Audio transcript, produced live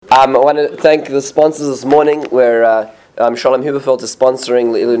I want to thank the sponsors this morning, where Shalom Huberfeld is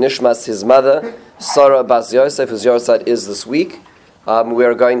sponsoring Le'ilu Nishmas, his mother, Sarah Bas Yosef, whose Yortzeit is this week. We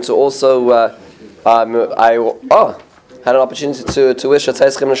are going to also, had an opportunity to wish a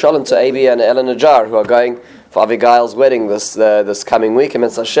Tzeischem and Shalom to Abi and Ellen Najjar, who are going for Abigail's wedding this coming week. And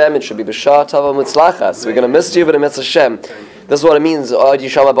Mitzvah Hashem, it should be B'shar Tava Mitzlacha. So we're going to miss you, but in Mitzvah Hashem. This is what it means, Od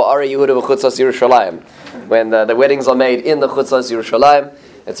Yishama Ba'ara Yehuda V'chutzos Yerushalayim. When the weddings are made in the Chutzos Yerushalayim,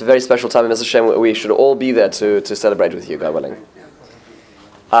 it's a very special time in Mitzvah Hashem. We should all be there to celebrate with you, God willing.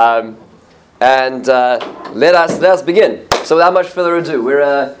 Let us begin. So without much further ado,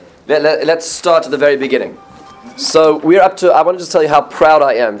 let's start at the very beginning. So we're up to, I want to just tell you how proud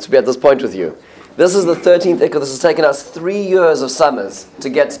I am to be at this point with you. This is the 13th Ikar. This has taken us 3 years of summers to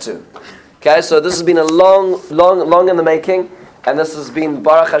get to. Okay, so this has been a long in the making, and this has been,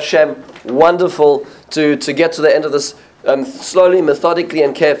 Baruch Hashem, wonderful to get to the end of this slowly, methodically,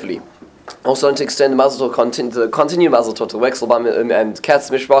 and carefully. Also, to extend the Mazel Tov, continue Mazel Tov to Wexelbaum and Katz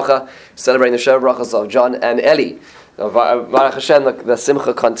Mishpacha, celebrating the Sheva Brachos of John and Eli. Baruch Hashem, the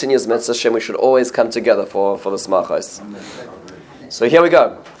Simcha continues. Mitzvah Hashem, we should always come together for the Smachos. So here we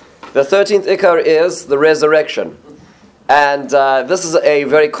go. The 13th Ikar is the resurrection. And this is a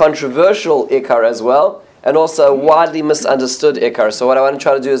very controversial Ikar as well, and also a widely misunderstood Ikar. So what I want to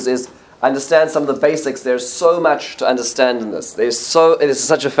try to do is understand some of the basics. There's so much to understand in this. It is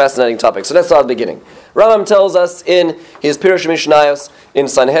such a fascinating topic. So let's start at the beginning. Rambam tells us in his Pirush Mishnayos in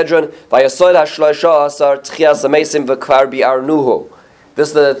Sanhedrin, Vayasod HaShlosha Asar Tchias HaMeisim V'Kvar Bi'arnuhu.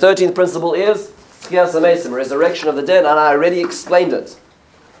 This, the 13th principle is Tchias HaMeisim, resurrection of the dead, and I already explained it.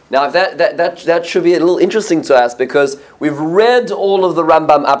 Now that should be a little interesting to us, because we've read all of the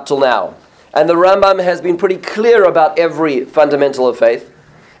Rambam up till now, and the Rambam has been pretty clear about every fundamental of faith.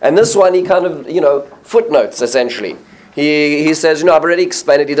 And this one, he kind of, footnotes, essentially. He says, I've already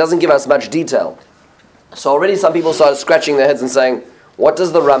explained it. He doesn't give us much detail. So already some people started scratching their heads and saying, what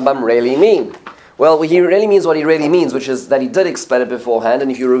does the Rambam really mean? Well, he really means what he really means, which is that he did explain it beforehand.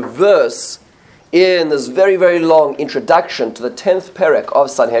 And if you reverse in this very, very long introduction to the 10th perek of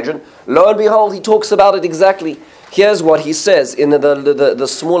Sanhedrin, lo and behold, he talks about it exactly. Here's what he says in the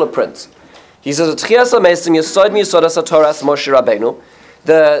smaller print. He says, Tchias HaMeisim Yesod Miyosodas HaTorah Moshe Rabbeinu.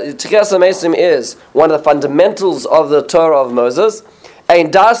 The Tchias HaMeisim is one of the fundamentals of the Torah of Moses.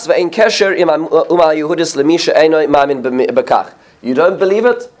 Ein das ve'ein kesher im Yehudis lemisha eino ma'amin b'kach. You don't believe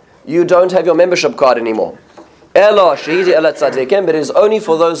it, you don't have your membership card anymore. Elo shehidi ela tzadikim, but it is only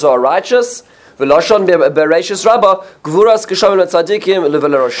for those who are righteous. V'loshon bereishis rabbah gvuras geshavim letzadikim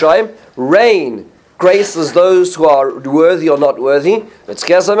leveleroshaim. Rain graces those who are worthy or not worthy.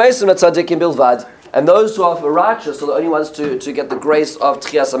 Tchias HaMeisim letzadikim bilvad. And those who are righteous are the only ones to get the grace of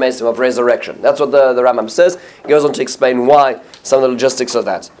Tchias HaMeisim, of resurrection. That's what the Rambam says. He goes on to explain why, some of the logistics of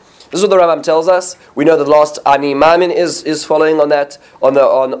that. This is what the Rambam tells us. We know the last Ani Mamin is following on that, on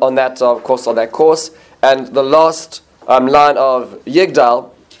that course. And the last line of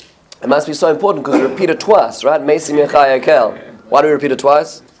Yigdal, it must be so important because we repeat it twice, right? Meisim Yechai Ekel. Why do we repeat it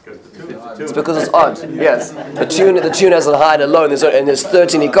twice? It's because it's odd. Yes, the tune has a high and a low, and there's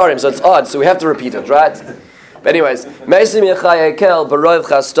 13 ikarim, so it's odd. So we have to repeat it, right? But anyways, Meisim Yechai Ekel Barov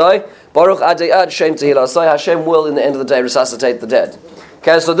Chastoi Baruch Adei Ad Shem Tehilasai. Hashem will, in the end of the day, resuscitate the dead.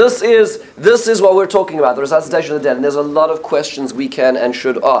 Okay, so this is what we're talking about, the resuscitation of the dead, and there's a lot of questions we can and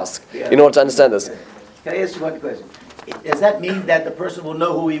should ask in order to understand this. Can I ask you one question? Does that mean that the person will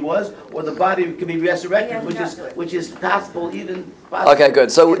know who he was, or the body can be resurrected, which is possible, even possible? Okay,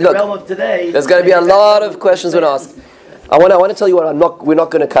 good. So in the realm of today, there's going to be a lot of questions we're going to ask. I want to tell you what we're not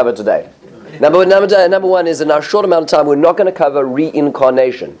going to cover today. Number one is, in our short amount of time, we're not going to cover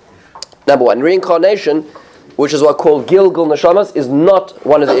reincarnation. Number one, reincarnation, which is what called Gilgul Neshamas, is not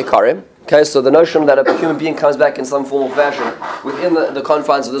one of the Ikarim. Okay, so the notion that a human being comes back in some form or fashion within the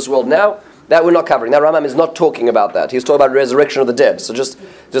confines of this world now, that we're not covering. That Rambam is not talking about that. He's talking about resurrection of the dead. So just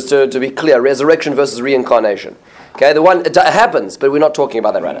to be clear, resurrection versus reincarnation. Okay, the one, it happens, but we're not talking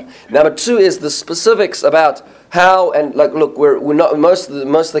about that right now. Number two is the specifics about how, and look, we're not, most of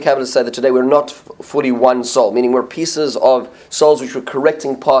the Kabbalists say that today we're not fully one soul, meaning we're pieces of souls which we're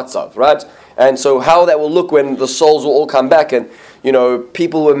correcting parts of, right? And so how that will look when the souls will all come back, and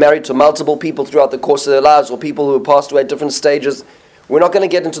people who were married to multiple people throughout the course of their lives, or people who passed away at different stages. We're not going to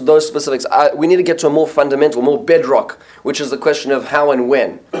get into those specifics. We need to get to a more fundamental, more bedrock, which is the question of how and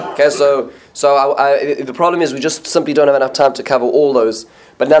when. Okay, so the problem is we just simply don't have enough time to cover all those.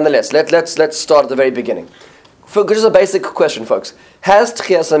 But nonetheless, let's start at the very beginning. Just a basic question, folks. Has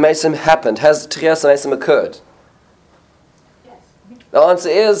Tchias HaMeisim happened? Has Tchias HaMeisim occurred? Yes. The answer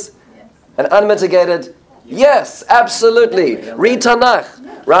is an unmitigated Yes, absolutely. Read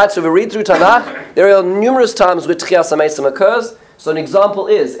Tanakh. Right, so if we read through Tanakh, there are numerous times where Tchias HaMesim occurs. So an example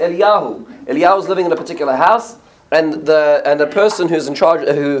is Eliyahu. Eliyahu is living in a particular house, and the person who's in charge,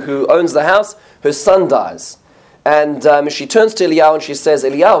 who owns the house, her son dies. And she turns to Eliyahu and she says,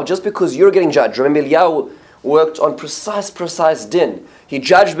 Eliyahu, just because you're getting judged, remember Eliyahu worked on precise din. He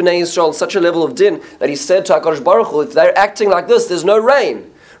judged Bnei Yisrael on such a level of din that he said to HaKadosh Baruch Hu, if they're acting like this, there's no rain.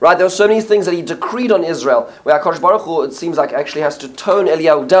 Right? There are so many things that he decreed on Israel, where HaKadosh Baruch Hu, it seems like, actually has to tone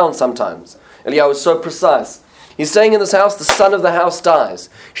Eliyahu down sometimes. Eliyahu is so precise. He's staying in this house, the son of the house dies.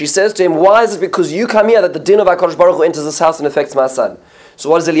 She says to him, why is it because you come here that the din of HaKadosh Baruch Hu enters this house and affects my son? So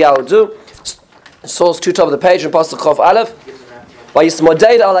what does Eliyahu do? Source 2 top of the page in Pasuk Chof Aleph.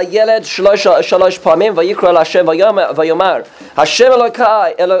 ויסמודד על הילד שלוש פעמים ויקרא להשם ויאמר השם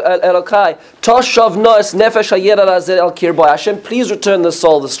אלוקי תושב נוס נפש הילד הזה על קרבו. Hashem, please return the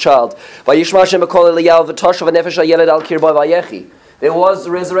soul of this child. וישמע השם בקול אליהו ותושב הנפש הילד על קרבו ויחי. There was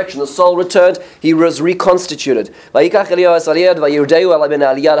the resurrection, the soul returned, he was reconstituted. ויקח אליהו את הילד וירדהו על בן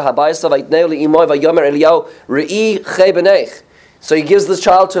העלייה הביתה ויתנהו לאמו ויאמר אליהו ראי חי בנך. So he gives the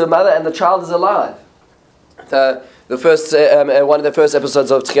child to her mother, and the child is alive. The first one of the first episodes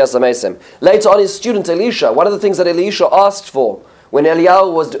of Tchias HaMesim. Later on, his student Elisha. One of the things that Elisha asked for when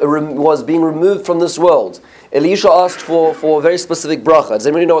Eliyahu was being removed from this world, Elisha asked for a very specific bracha. Does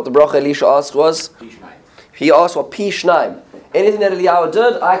anybody know what the bracha Elisha asked was? He asked for Pi Shnaim. Anything that Eliyahu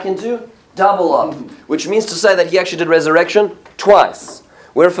did, I can do double up, which means to say that he actually did resurrection twice.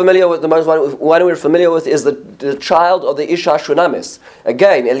 We're familiar with the most one we're familiar with is the child of the Isha Shunamis.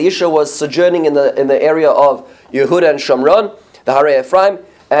 Again, Elisha was sojourning in the area of Yehuda and Shomron, the Harei Ephraim,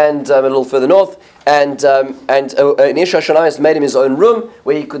 and a little further north. And Isha Shunamis made him his own room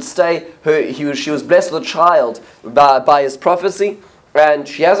where he could stay. She was blessed with a child by his prophecy. And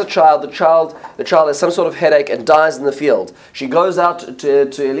she has a child. The child has some sort of headache and dies in the field. She goes out to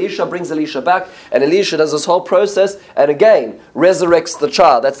Elisha, brings Elisha back, and Elisha does this whole process and again resurrects the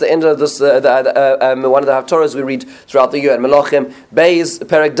child. That's the end of this. One of the Haftorahs we read throughout the year. And Melachim Beis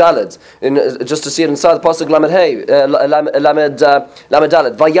Perek Daled, just to see it inside the pasuk Lamed Hey Lamed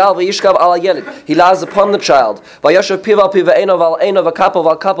Daled. Vayal vayishkav al yelid. He lies upon the child. Vayashav piva piva enov al enov akapav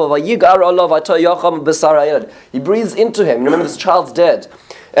al kapav vayigar olav vaytoyacham besar yelid. He breathes into him. Remember, this child's dead.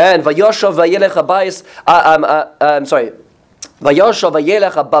 And Vayoshav Vayelech Abayis, Vayoshav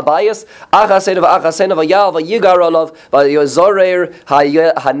Vayelech Abayis, Achasena Vayal Vayigar Olav, Vayozorer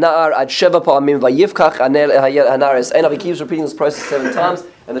Hanar Ad Sheva Pa'amim Vayivkach Hanar Es Enav. He keeps repeating this process 7 times,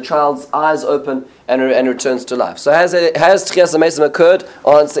 and the child's eyes open and returns to life. So has Tchias HaMesim occurred?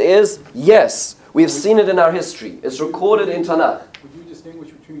 Answer is yes. We've seen it in our history. It's recorded in Tanakh. Would you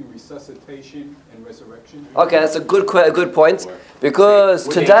distinguish between resuscitation and resurrection? Okay, that's a good point. Because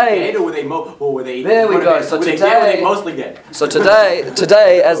were today, they dead or were they? There we go. So today, were they mostly dead? So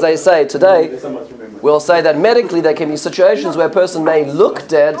today, as they say, we'll say that medically there can be situations where a person may look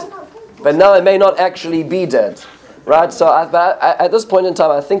dead, but now it may not actually be dead, right? So at this point in time,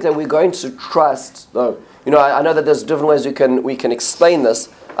 I think that we're going to trust. Though, I know that there's different ways we can explain this.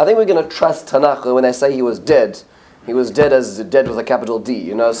 I think we're going to trust Tanakh when they say he was dead. He was dead as dead with a capital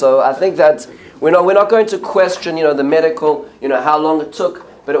D. So I think that we're not going to question, the medical, how long it took,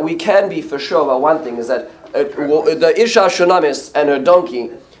 but we can be for sure about one thing is that the Isha Shunamis and her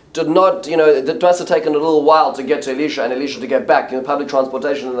donkey did not, it must have taken a little while to get to Elisha and Elisha to get back. Public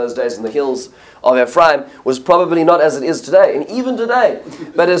transportation in those days in the hills of Ephraim was probably not as it is today, and even today.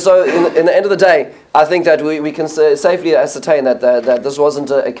 But so in the end of the day, I think that we can safely ascertain that this wasn't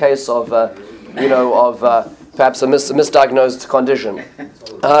a case of, perhaps a misdiagnosed condition.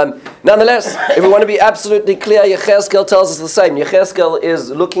 Nonetheless, if we want to be absolutely clear, Yechezkel tells us the same. Yechezkel is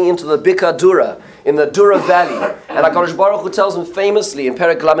looking into the Bika Dura, in the Dura Valley. And HaKadosh Baruch Hu tells him famously in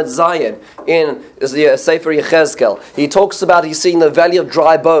Perek Lamed Zayin, in the Sefer Yechezkel, he's seeing the Valley of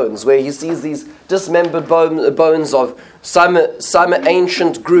Dry Bones, where he sees these dismembered bones of some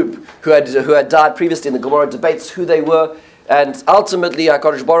ancient group who had died previously. In the Gemara debates who they were. And ultimately,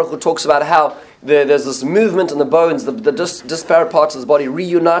 HaKadosh Baruch Hu talks about how there's this movement in the bones, the disparate parts of the body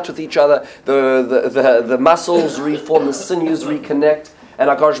reunite with each other, the muscles reform, the sinews reconnect, and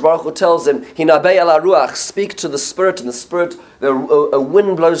HaKadosh Baruch Hu tells him, Hinabei ala ruach, speak to the spirit, and the spirit, a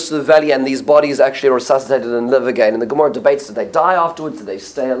wind blows through the valley, and these bodies actually are resuscitated and live again. And the Gemara debates, did they die afterwards, did they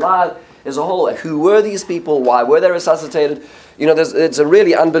stay alive? There's a whole, who were these people, why were they resuscitated? It's a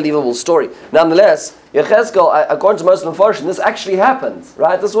really unbelievable story. Nonetheless, Yechezkel, according to most Mepharshim, this actually happened,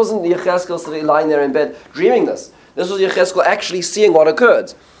 right? This wasn't Yechezkel sitting lying there in bed dreaming this. This was Yechezkel actually seeing what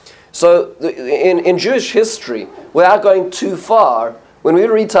occurred. So in Jewish history, without going too far, when we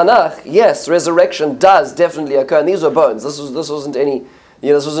read Tanakh, yes, resurrection does definitely occur, and these were bones. This wasn't any.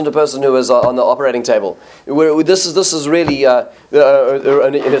 This wasn't a person who was on the operating table. This is really it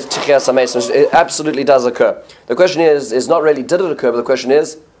absolutely does occur. The question is not really did it occur, but the question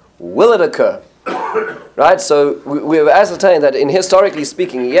is, will it occur? Right? So we have ascertained that historically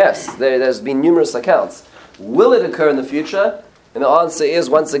speaking, yes, there's been numerous accounts. Will it occur in the future? And the answer is,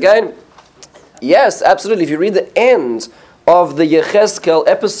 once again, yes, absolutely. If you read the end of the Yechezkel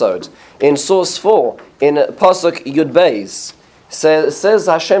episode in Source 4, in Pasuk Yud Beis, says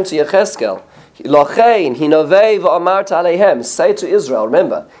Hashem to Yechezkel, Lochein hinovei v'amarta aleihem. Say to Israel,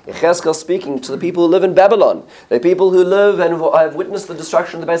 remember, Yechezkel speaking to the people who live in Babylon, the people who live and have witnessed the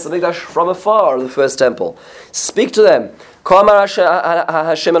destruction of the Beis Hamikdash from afar, the first temple. Speak to them. K'amar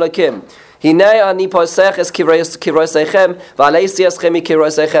Hashem Elokim. Hinei ani posech es kivroseichem v'aleisi eschem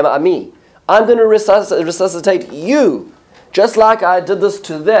mikivroseichem ami. I'm going to resuscitate you. Just like I did this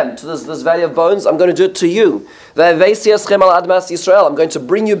to them, to this valley of bones, I'm going to do it to you. I'm going to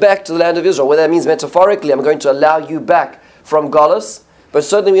bring you back to the land of Israel. What that means metaphorically, I'm going to allow you back from Galus. But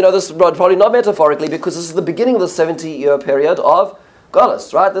certainly we know this probably not metaphorically, because this is the beginning of the 70-year period of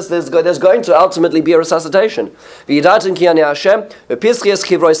Galus, right? There's going to ultimately be a resuscitation. You'll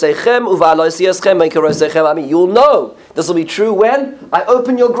know this will be true when I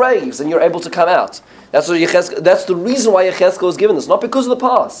open your graves and you're able to come out. That's the reason why Yechezkel was given this, not because of the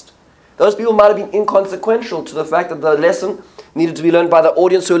past. Those people might have been inconsequential to the fact that the lesson needed to be learned by the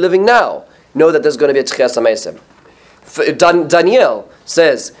audience who are living now. Know that there's going to be a Tchias HaMesim. Daniel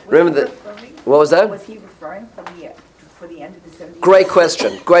says, remember that. What was that? Was he referring for the end of the 70s?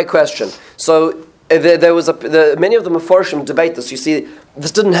 Great question. So there was many of the Meforshim debate this. You see,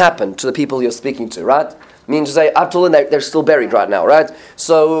 this didn't happen to the people you're speaking to, right? Meaning to say, up till then, they're still buried right now, right?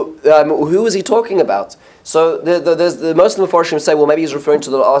 So, who is he talking about? So, the most of the Meforshim say, well, maybe he's referring to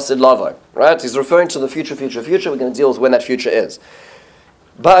the Asid Lavo, right? He's referring to the future. We're going to deal with when that future is.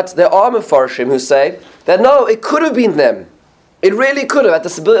 But there are Meforshim who say that no, it could have been them. It really could have. At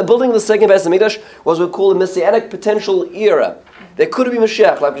the building of the second Beis Hamikdash was what we call the Messianic potential era. There could have been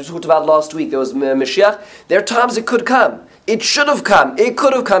Mashiach, like we talked about last week. There was Mashiach. There are times it could come. It should have come. It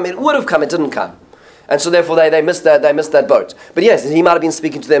could have come. It would have come. It didn't come. And so therefore they missed that boat. But yes, he might have been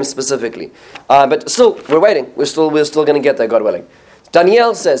speaking to them specifically. But still, we're waiting. We're still going to get there, God willing.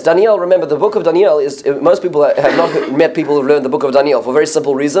 Daniel says, remember, the book of Daniel is, most people have not met people who've learned the book of Daniel for a very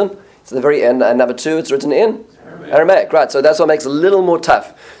simple reason. It's at the very end, and number 2, it's written in Aramaic. Right, so that's what makes it a little more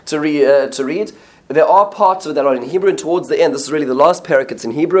tough to read. There are parts of it that are in Hebrew, and towards the end, this is really the last parak, it's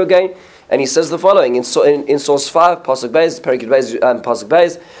in Hebrew again, and he says the following, in source 5, Pasuk Beis, parak Beis, Pasuk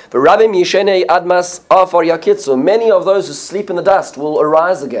Beis, V'rabim yishenei admas afar yakitzu, many of those who sleep in the dust will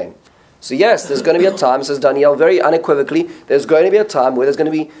arise again. So yes, there's going to be a time, says Daniel very unequivocally, there's going to be a time where there's going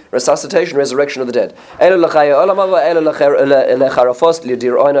to be resuscitation, resurrection of the dead. Those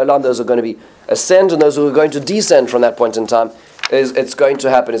are going to be ascend, and those who are going to descend from that point in time. It's going to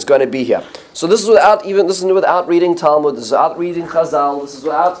happen. It's going to be here. So this is without reading Talmud. This is without reading Chazal. This is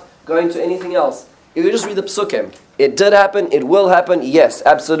without going to anything else. If you just read the Psukim, it did happen. It will happen. Yes,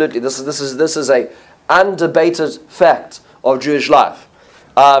 absolutely. This is a undebated fact of Jewish life.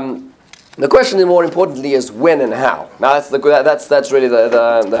 The question, more importantly, is when and how. Now that's really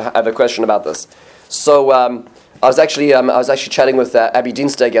the question about this. So I was actually chatting with Abby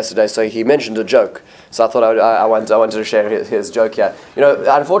Dienstag yesterday. So he mentioned a joke. So I thought I wanted to share his joke here.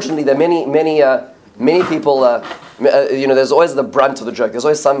 Unfortunately, there are many people. There's always the brunt of the joke. There's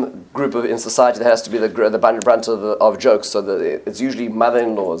always some group in society that has to be the brunt of jokes. So it's usually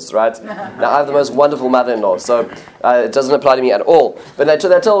mother-in-laws, right? Now I have the most wonderful mother-in-law, so it doesn't apply to me at all. But they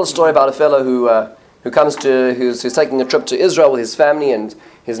tell a story about a fellow who's taking a trip to Israel with his family, and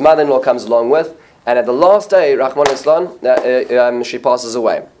his mother-in-law comes along with. And at the last day, Rahman Islam, she passes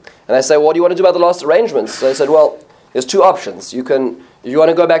away. And they say, "What do you want to do about the last arrangements?" So they said, "Well, there's 2 options. If you want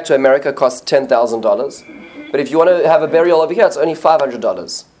to go back to America, it costs $10,000. But if you want to have a burial over here, it's only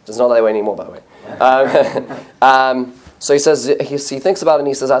 $500. It's not that way anymore, by the way." So he says, he thinks about it, and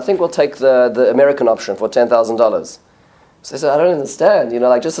he says, "I think we'll take the American option for $10,000. So he said, "I don't understand.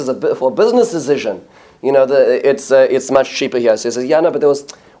 Just for a business decision, it's much cheaper here." So he says, "Yeah, no, but there was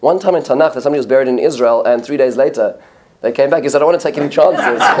one time in Tanakh that somebody was buried in Israel, and 3 days later they came back." He said, "I don't want to take any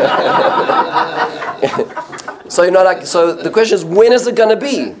chances." So so the question is, when is it going to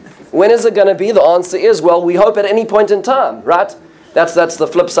be? When is it going to be? The answer is, well, we hope at any point in time, right? That's the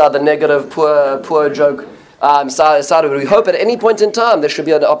flip side, the negative, poor joke side of it. We hope at any point in time there should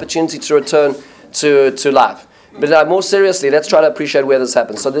be an opportunity to return to life. But more seriously, let's try to appreciate where this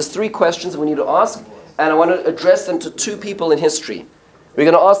happens. So there's 3 questions we need to ask, and I want to address them to 2 people in history. We're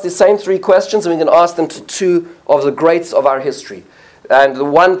going to ask the same three questions, and we're going to ask them to two of the greats of our history. And the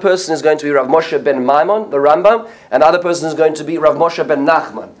one person is going to be Rav Moshe ben Maimon, the Rambam, and the other person is going to be Rav Moshe ben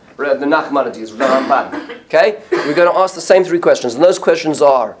Nachman, the Nachmanides, the Ramban. Okay? We're going to ask the same three questions, and those questions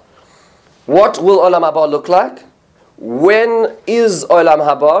are: what will Olam Haba look like? When is Olam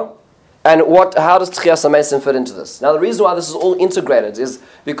Haba? And how does Tchias HaMesim fit into this? Now, the reason why this is all integrated is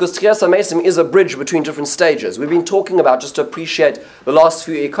because Tchias HaMesim is a bridge between different stages. We've been talking about, just to appreciate the last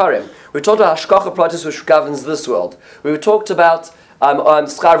few Ikarim, we talked about Hashkacha Pratis, which governs this world. We talked about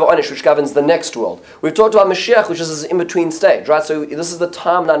Schar V'Onish, which governs the next world. We've talked about Mashiach, which is this in-between stage, right? So this is the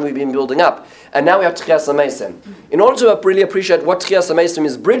timeline we've been building up. And now we have Tchias HaMesim. In order to really appreciate what Tchias HaMesim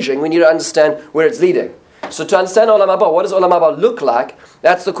is bridging, we need to understand where it's leading. So to understand Olam Haba, what does Olam Haba look like?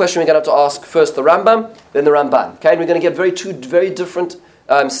 That's the question we're going to have to ask first the Rambam, then the Ramban. Okay, and we're going to get two very different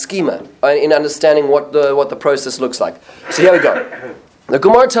schema in understanding what the process looks like. So here we go. The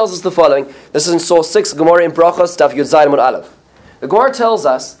Gemara tells us the following. This is in source 6, Gemara in Brachos, Daf Yud Zayin Amud Aleph. The Gemara tells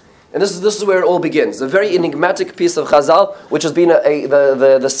us, and this is where it all begins, a very enigmatic piece of Chazal, which has been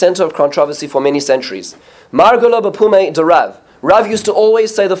the center of controversy for many centuries. Margola b'pumei de Rav. Rav used to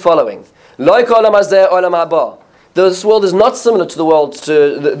always say the following: Lo kol olam haba. This world is not similar to the world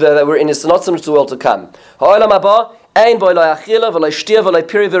that we're in. It's not similar to the world to come. Ha'olam haba ein bo lo achila v'lo shtia v'lo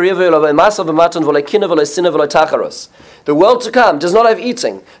piri v'riva v'lo masa v'matan v'lo kina v'lo sina v'lo tacharos. The world to come does not have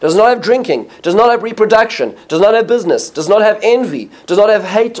eating, does not have drinking, does not have reproduction, does not have business, does not have envy, does not have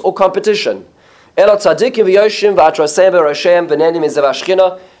hate or competition. Elo tzadikim v'yoshim v'atrasem v'roshem v'nenim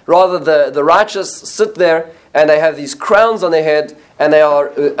izavashchina. Rather, the righteous sit there and they have these crowns on their head, and they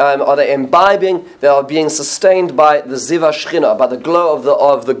are they imbibing, they are being sustained by the ziva shchina, by the glow of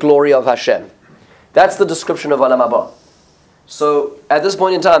the glory of Hashem. That's the description of Olam Haba. So at this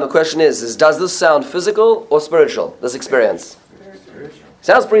point in time, the question is does this sound physical or spiritual, this experience?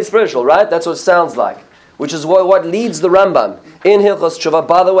 Sounds pretty spiritual, right? That's what it sounds like. Which is what leads the Rambam in Hilchos Tshuva.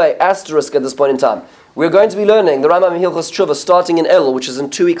 By the way, asterisk at this point in time. We're going to be learning the Rambam in Hilchos Tshuva starting in Elul, which is in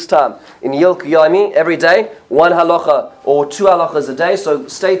 2 weeks' time. In Yilk Yomi, every day, 1 halacha or 2 halachas a day. So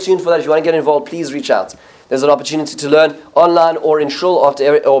stay tuned for that. If you want to get involved, please reach out. There's an opportunity to learn online or in shul or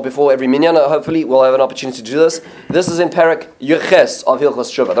before every minyan. Hopefully, we'll have an opportunity to do this. This is in Perek Yeches of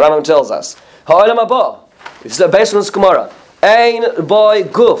Hilchos Tshuva. The Rambam tells us, Ha'olam haba. It's based on this Gemara. Ein boy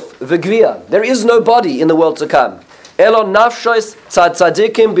guf v'gvia. There is no body in the world to come. Elon nafshois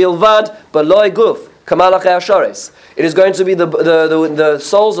tzadikim bilvad b'loi guf. It is going to be the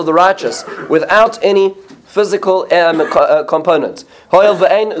souls of the righteous without any physical component. It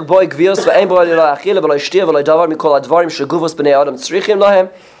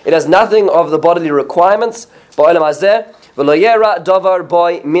has nothing of the bodily requirements.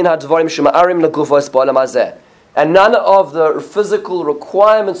 And none of the physical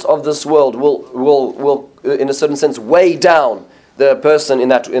requirements of this world will in a certain sense, weigh down the person in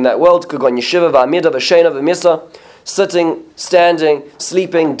that world. Sitting, standing,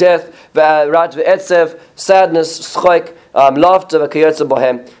 sleeping, death, sadness, laughter,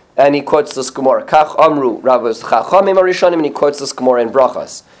 and he quotes this Gemara. Kach Amru, and he quotes this Gemara in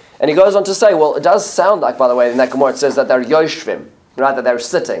Brachas. And he goes on to say, well, it does sound like, by the way, in that Gemara it says that they're yoshvim, right, that they're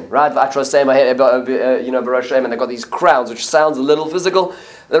sitting, right, and they've got these crowns, which sounds a little physical.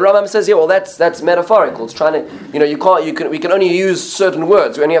 The Rambam says, yeah, well, that's metaphorical. It's trying to, we can only use certain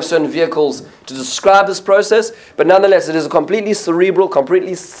words. We only have certain vehicles to describe this process, but nonetheless, it is a completely cerebral,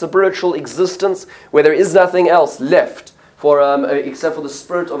 completely spiritual existence where there is nothing else left except for the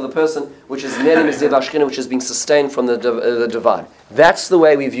spirit of the person, which is Nelim Zev Ashkina, which is being sustained from the divine. That's the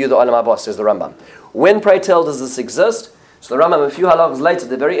way we view the Olam Haba, says the Rambam. When, pray tell, does this exist? So the Rambam, a few halachas later, at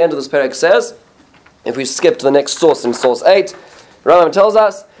the very end of this parak says, if we skip to the next source, in source 8, Rambam tells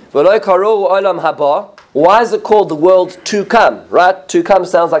us, why is it called the world to come? Right? To come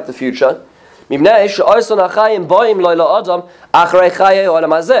sounds like the future.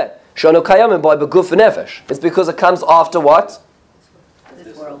 It's because it comes after what?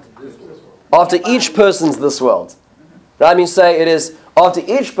 This world. After each person's this world. Right? I mean, say it is after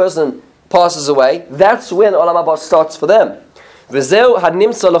each person passes away, that's when Olam Haba starts for them.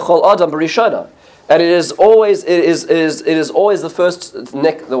 And it is always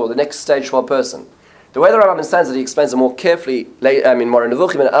the next stage for a person. The way the Rambam understands it, he explains it more carefully in Moreh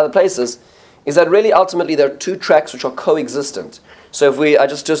Nevuchim and other places, is that really ultimately there are two tracks which are coexistent. So if we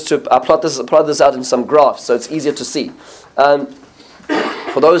plot this out in some graphs, so it's easier to see.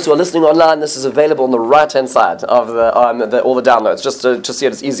 For those who are listening online, this is available on the right hand side of all the downloads, just to see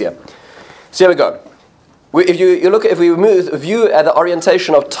it, it's easier. So here we go. if we view at the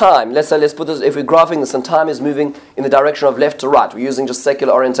orientation of time, let's put this, if we're graphing this and time is moving in the direction of left to right, we're using just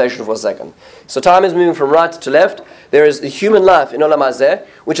secular orientation for a second. So time is moving from right to left. There is the human life in Olam Hazeh,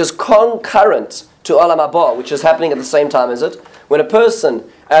 which is concurrent to Olam Haba, which is happening at the same time as it. When a person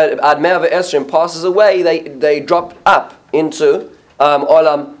at Me'ah Esrim passes away, they drop up into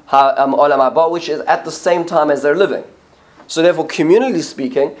Olam Haba, which is at the same time as they're living. So therefore, communally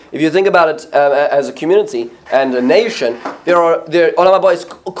speaking, if you think about it as a community and a nation, Olam Haba is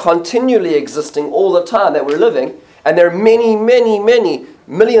continually existing all the time that we're living, and there are many, many, many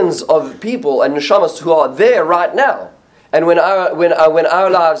millions of people and neshamas who are there right now. And when our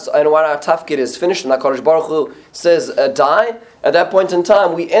lives and when our tafkid is finished, and HaKadosh Baruch Hu says die, at that point in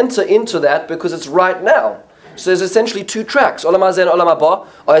time we enter into that because it's right now. So there's essentially two tracks. Olam Hazeh and Olam Haba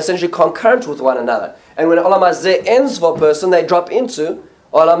are essentially concurrent with one another. And when Olam Hazeh ends for a person, they drop into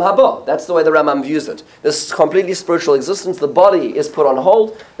Olam Haba. That's the way the Rambam views it. This completely spiritual existence, the body is put on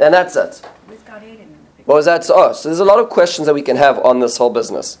hold, and that's it. What was that? So there's a lot of questions that we can have on this whole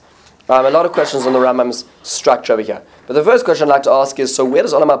business. A lot of questions on the Rambam's structure over here. But the first question I'd like to ask is, so where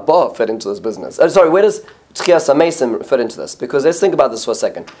does Olam Haba fit into this business? Where does Tchias HaMesim fit into this? Because let's think about this for a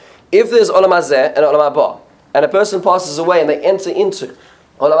second. If there's Olam Hazeh and Olam Haba, and a person passes away and they enter into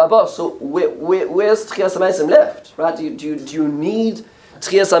Olam Haba, so where's Tchias HaMesim left? Right? Do you need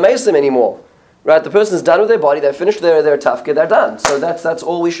Tchias HaMesim anymore? Right? The person is done with their body, they're finished their tafkid, they're done. So that's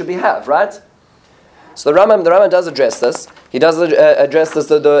all we should have, right? So the Rambam does address this. He does address this.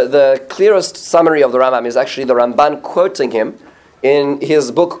 The clearest summary of the Rambam is actually the Ramban quoting him in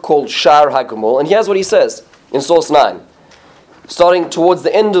his book called Shar HaGemul. And here's what he says in source 9. Starting towards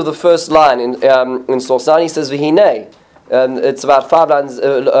the end of the first line in source 9, he says, V'hinei. It's about 5 lines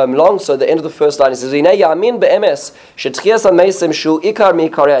long, so the end of the first line, he says, V'hinei ya'amin be'emes she'tchias ha'mesim shu ikar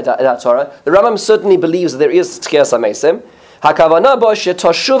mi'karei ha'Torah. The Rambam certainly believes that there is tchias ha'mesim. Hakavana bo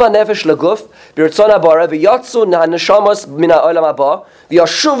she'toshuv ha'nefesh leguf b'ritzon ha'bara v'yatzu na'neshamos min ha'olam haba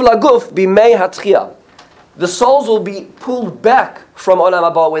v'yashuv laguf b'mei ha'tchiyah. The souls will be pulled back from Olam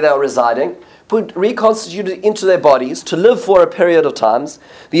Haba where they are residing, reconstituted into their bodies to live for a period of times.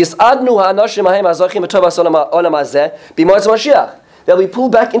 They'll be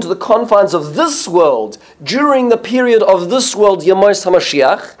pulled back into the confines of this world during the period of this world, Yemos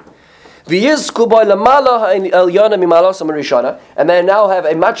HaMashiach. And they now have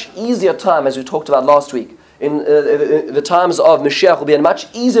a much easier time, as we talked about last week. In the times of Mashiach will be a much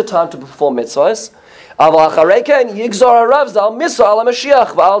easier time to perform mitzvahs. Then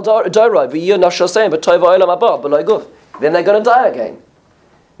they're going to die again.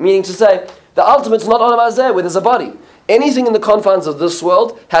 Meaning to say, the ultimate is not Olam Hazeh, where there's a body. Anything in the confines of this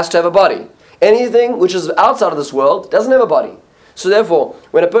world has to have a body. Anything which is outside of this world doesn't have a body. So therefore,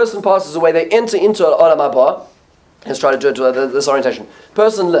 when a person passes away, they enter into Olam Haba. Let's try to do it this orientation.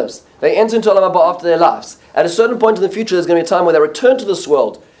 Person lives. They enter into Olam Haba after their lives. At a certain point in the future, there's going to be a time where they return to this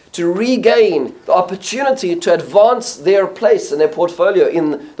world to regain the opportunity to advance their place and their portfolio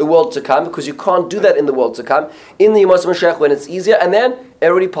in the world to come, because you can't do that in the world to come. In the Yemos Mashiach, when it's easier, and then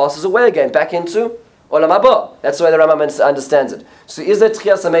everybody passes away again, back into Olam Haba. That's the way the Rambam understands it. So is there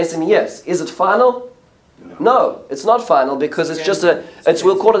Tchias HaMesim? Yes. Is it final? No, it's not final, because it's just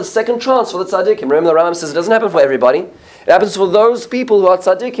we'll call it a second chance for the tzaddikim. Remember, the Rambam says it doesn't happen for everybody. It happens for those people who are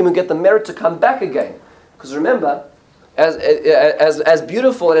tzaddikim who get the merit to come back again. Because remember, as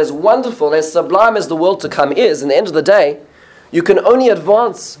beautiful and as wonderful and as sublime as the world to come is, in the end of the day, you can only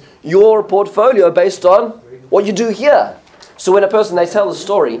advance your portfolio based on what you do here. So when a person, they tell the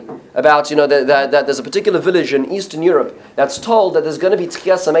story about, that there's a particular village in Eastern Europe that's told that there's going to be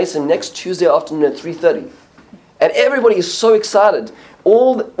Tchias HaMesim next Tuesday afternoon at 3:30. And everybody is so excited.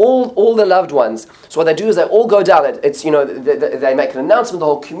 All the loved ones. So what they do is they all go down. They make an announcement. The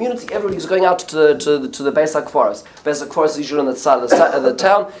whole community, everybody's going out to the Beis HaKfaros. Beis HaKfaros is usually on the side of the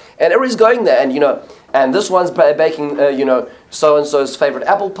town, and everybody's going there. And this one's baking, so and so's favorite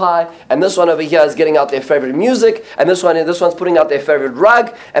apple pie, and this one over here is getting out their favorite music, and this one's putting out their favorite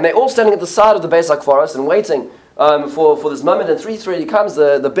rug, and they're all standing at the side of the Beis HaKfaros and waiting for this moment. And 3:30 comes,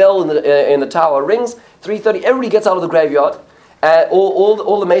 the bell in the tower rings. 3:30, everybody gets out of the graveyard.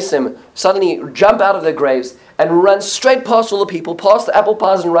 All the Mesim suddenly jump out of their graves and run straight past all the people, past the apple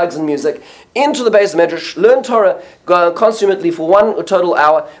pies and rugs and music, into the Beis Medrash, learn Torah consummately for 1 total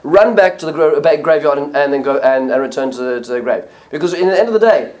hour, run back to the graveyard and then go and return to the grave. Because in the end of the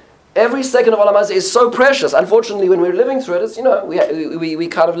day, every second of Olam Hazeh is so precious. Unfortunately, when we're living through it, we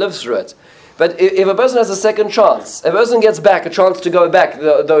kind of live through it. But if a person has a second chance, if a person gets back a chance to go back,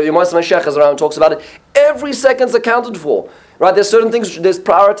 the Yomos Mashiach as around talks about it, every second's accounted for. Right? There's certain things, there's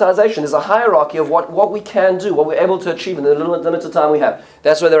prioritization, there's a hierarchy of what we can do, what we're able to achieve in the limited time we have.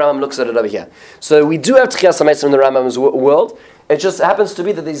 That's where the Rambam looks at it over here. So we do have Tchias HaMesim in the Rambam's world. It just happens to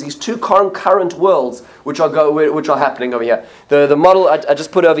be that there's these two concurrent worlds which are happening over here. The model I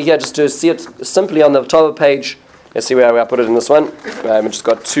just put over here just to see it simply on the top of the page. Let's see where I put it in this one. I've just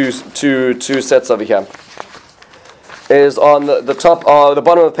got two sets over here. Is on the top or the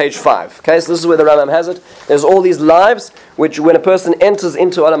bottom of page 5. Okay, so this is where the Rambam has it. There's all these lives which, when a person enters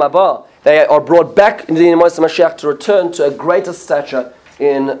into Olam Haba, they are brought back in the Yemos Mashiach to return to a greater stature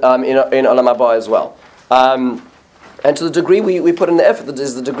in Olam Haba as well. And to the degree we put in the effort, that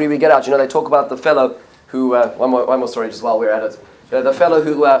is the degree we get out. You know, they talk about the fellow who one more story just while we're at it. The fellow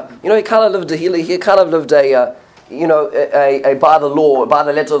who he kind of lived a by the law, by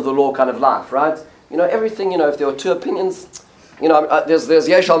the letter of the law kind of life, right? You know, everything, if there were two opinions, there's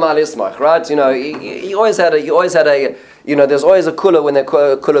Yeshal Mal Ismach, right? He always had a, there's always a kula when the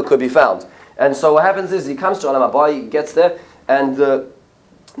kula could be found. And so what happens is he comes to Olam Haba, he gets there, and the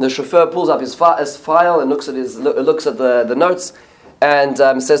chauffeur pulls up his file and looks at the notes, and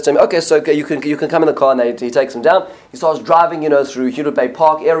says to him, okay, so you can come in the car, and he takes him down. He starts driving, through Hewlett Bay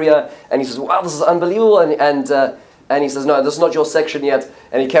Park area, and he says, wow, this is unbelievable, and he says, no, this is not your section yet.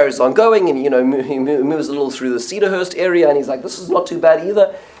 And he carries on going, and he moves a little through the Cedarhurst area, and he's like, this is not too bad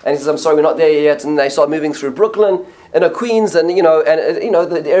either. And he says, I'm sorry, we're not there yet. And they start moving through Brooklyn and Queens, and the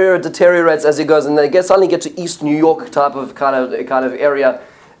area deteriorates as he goes, and they suddenly get to East New York type of kind of area.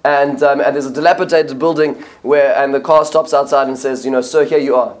 And there's a dilapidated building and the car stops outside and says, sir, here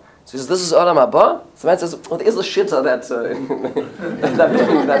you are. So he says, this is Olam Haba? So the man says, well, there's a shitter that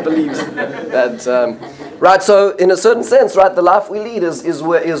believes that. Right, so in a certain sense, right, the life we lead is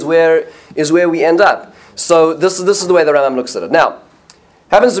where we end up. So this is the way the Rambam looks at it. Now,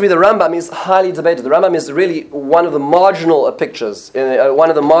 happens to be the Rambam is highly debated. The Rambam is really one of the marginal pictures, one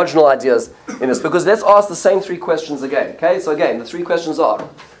of the marginal ideas in this, because let's ask the same three questions again. Okay, so again, the three questions are: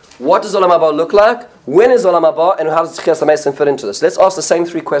 what does Olam Haba look like? When is Olam Haba? And how does Tchias HaMesim fit into this? Let's ask the same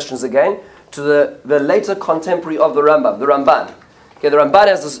three questions again to the later contemporary of the Rambam, the Ramban. Okay, the Ramban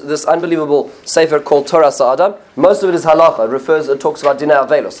has this unbelievable sefer called Torah Sa'adam. Most of it is halacha. It talks about dinah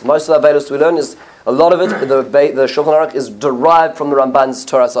avelos. Most of the avelos we learn is a lot of it. The Shulchan Aruch is derived from the Ramban's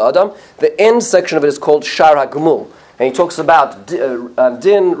Torah Sa'adam. The end section of it is called Shar HaGemul. And he talks about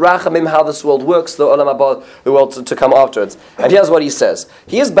din, rachamim, how this world works, the olam haba, the world to come afterwards. And here's what he says.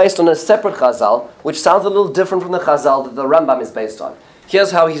 He is based on a separate chazal, which sounds a little different from the chazal that the Rambam is based on.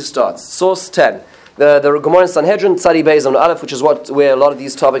 Here's how he starts. Source 10. The Gemara in Sanhedrin, Tzadi Beis on Aleph, which is where a lot of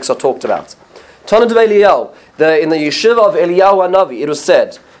these topics are talked about. Tana de Eliyahu, in the yeshiva of Eliyahu HaNavi, it was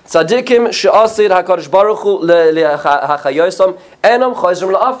said, Tzadikim she'asid HaKadosh Baruch Hu le'chayosam enam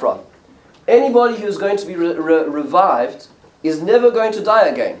chayzrim la'afra. Anybody who's going to be revived is never going to die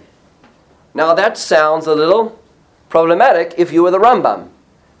again. Now that sounds a little problematic if you were the Rambam.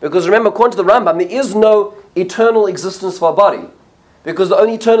 Because remember, according to the Rambam, there is no eternal existence for a body. Because the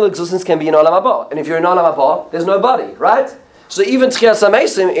only eternal existence can be in Olam Haba. And if you're in Olam Haba, there's no body, right? So even Tchias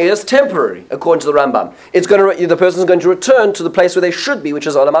HaMesim is temporary, according to the Rambam. The person's going to return to the place where they should be, which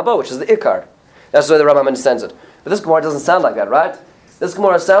is Olam Haba, which is the Ikar. That's the way the Rambam understands it. But this Gemara doesn't sound like that, right? This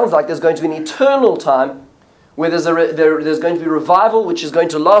Gemara sounds like there's going to be an eternal time where there's going to be revival which is going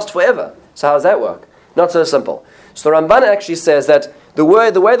to last forever. So how does that work? Not so simple. So the Ramban actually says that the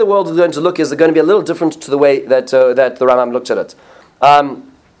way the world is going to look is going to be a little different to the way that the Rambam looked at it.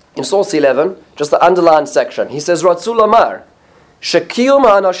 In source 11, just the underlined section, he says, Ratzu lomar, shekiyum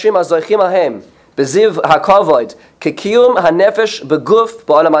ha'anashim ha'zoichim ha'hem, beziv ha'kavod, kekiyum ha'nefesh beguf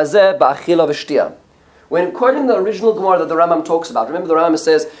ba'olam hazeh ba'achila v'shtia. When quoting the original Gemara that the Rambam talks about, remember the Rambam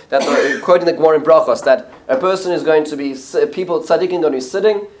says that, quoting the Gemara in Brachos, that a person is going to be, people, tzaddikim, going to be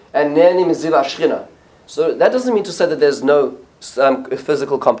sitting, and ne'enim ziv ha'shchina. So that doesn't mean to say that there's no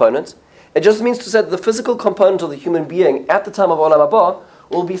physical component. It just means to say that the physical component of the human being at the time of Olam Haba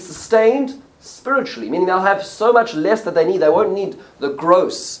will be sustained spiritually, meaning they'll have so much less that they need. They won't need the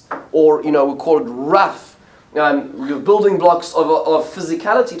gross, or we call it rough, building blocks of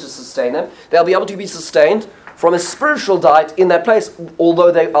physicality to sustain them. They'll be able to be sustained from a spiritual diet in that place,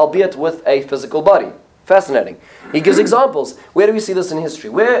 albeit with a physical body. Fascinating. He gives examples. Where do we see this in history?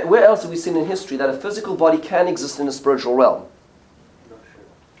 Where else have we seen in history that a physical body can exist in a spiritual realm?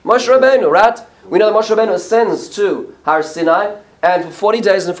 Moshe Rabbeinu, right? We know that Moshe Rabbeinu ascends to Har Sinai, and for 40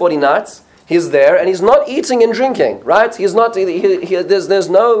 days and 40 nights, he's there, and he's not eating and drinking, right? He's not. There's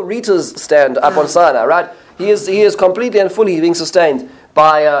no Rita's stand up on Sinai, right? He is completely and fully being sustained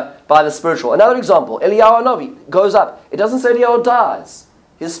by the spiritual. Another example, Eliyahu Navi goes up. It doesn't say Eliyahu dies.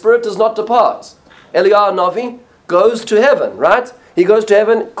 His spirit does not depart. Eliyahu Navi goes to heaven, right? He goes to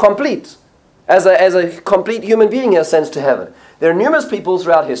heaven complete. As a complete human being, he ascends to heaven. There are numerous people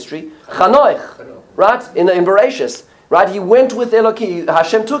throughout history. Chanoich, right? In Bereshis, right? He went with Eloki.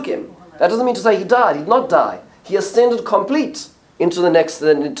 Hashem took him. That doesn't mean to say he died. He did not die. He ascended complete into the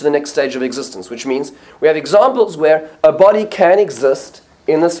next stage of existence, which means we have examples where a body can exist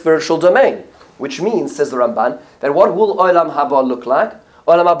in the spiritual domain, which means, says the Ramban, that what will Olam Haba look like?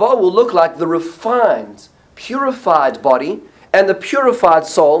 Olam Haba will look like the refined, purified body and the purified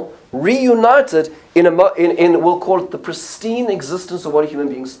soul reunited in we'll call it the pristine existence of what a human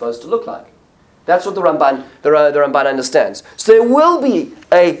being is supposed to look like. That's what the Ramban understands. So there will be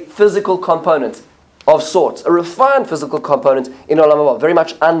a physical component of sorts, a refined physical component in Olam Haba, very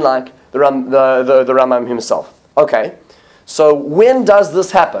much unlike the Rambam himself. Okay, so when does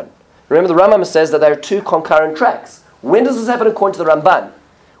this happen? Remember, the Rambam says that there are two concurrent tracks. When does this happen according to the Ramban?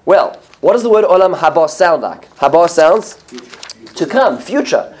 Well, what does the word Olam Haba sound like? Haba sounds to come,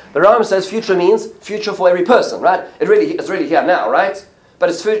 future. The Rambam says future means future for every person, right? It's really here now, right? But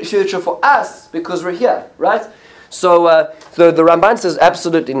it's future for us because we're here, right? So the Ramban says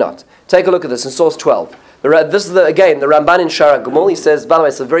absolutely not. Take a look at this in source 12. This is the Ramban in Shara Gumul. He says, by the way,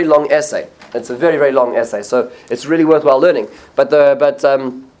 it's a very long essay. It's a very, very long essay, so it's really worthwhile learning. But that's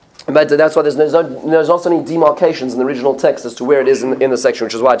why there's not so many demarcations in the original text as to where it is in the section,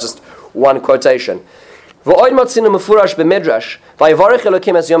 which is why just one quotation. V'oid matzinu mefurash b'midrash v'yivarech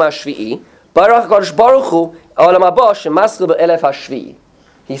Elokim es yom hashvi'i barach Kadosh Baruch Hu olam haba shemaskil be'elef hashvi'i.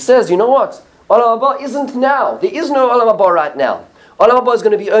 He says, you know what? Olam haba isn't now. There is no olam haba right now. Olam haba is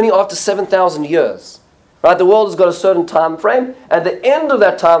going to be only after 7,000 years. Right? The world has got a certain time frame, and the end of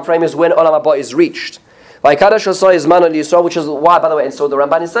that time frame is when olam haba is reached. Which is why, by the way, and so the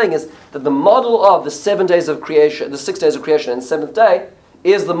Ramban is saying is that the model of the 7 days of creation, the 6 days of creation, and the seventh day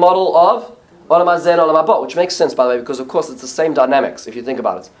is the model of Olam Hazeh and Olam Haba, which makes sense, by the way, because of course it's the same dynamics if you think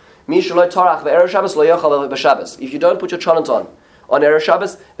about it. If you don't put your cholent on Erev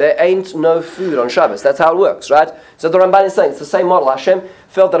Shabbos, there ain't no food on Shabbos. That's how it works, right? So the Ramban is saying it's the same model. Hashem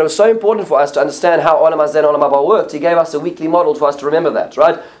felt that it was so important for us to understand how Olam Hazeh and Olam Haba worked. He gave us a weekly model for us to remember that,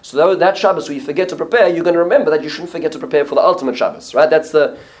 right? So that Shabbos where you forget to prepare, you're going to remember that you shouldn't forget to prepare for the ultimate Shabbos, right? That's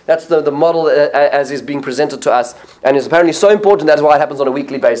the model as is being presented to us, and is apparently so important. That's why it happens on a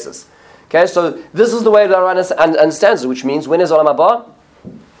weekly basis. Okay, so this is the way that Ramban understands it, which means when is Olam Haba?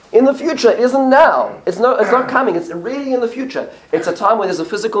 In the future. It isn't now. It's not coming. It's really in the future. It's a time where there's a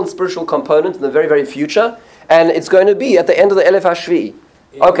physical and spiritual component in the very, very future, and it's going to be at the end of the Elef HaShvi'i.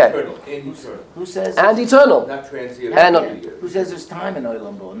 Okay. Eternal. Who says? And eternal. Not transient. Who says there's time in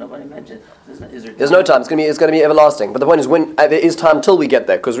Olam Haba? Nobody mentioned. There's no time. It's going to be everlasting. But the point is, when there is time till we get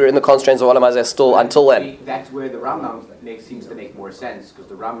there, because we're in the constraints of Olam Hazeh still until then. That's where the Rambam seems to make more sense, because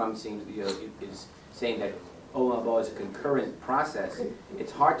the Rambam is saying that Olam Haba is a concurrent process.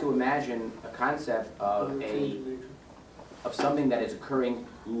 It's hard to imagine a concept of something that is occurring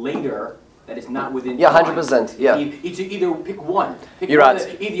later that is not within. Yeah, 100%. Yeah. Either pick one. You're right.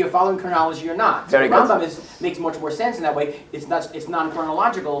 Either you're following chronology or not. Very good. good. Rambam makes much more sense in that way. It's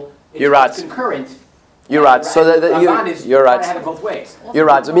non-chronological. You're right. It's concurrent. You're right. So you're right. Have it both ways. You're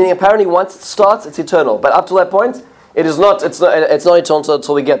right. So meaning apparently once it starts, it's eternal. But up to that point, it is not. It's not eternal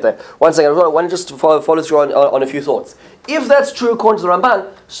until we get there. One second. I want to just follow through on a few thoughts. If that's true according to the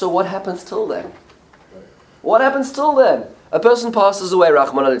Ramban, so what happens till then? What happens till then? A person passes away,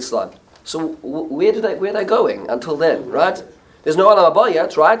 Rahman al-Islam. So where are they going until then, right? There's no Olam Haba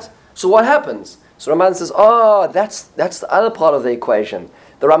yet, right? So what happens? So Ramban says, that's the other part of the equation.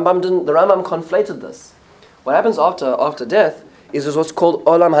 The Rambam conflated this. What happens after death is what's called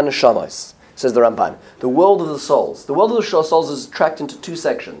Olam HaNeshamas, says the Ramban. The world of the souls. The world of the souls is tracked into two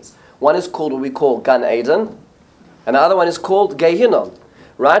sections. One is called what we call Gan Eden, and the other one is called Gehinnom.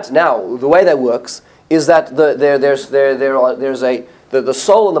 Right? Now, the way that works is that the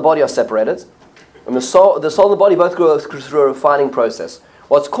soul and the body are separated, and the soul and the body both go through a refining process.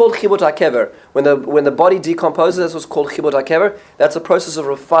 What's called chibut hakever, when the body decomposes, that's what's called chibut hakever. That's a process of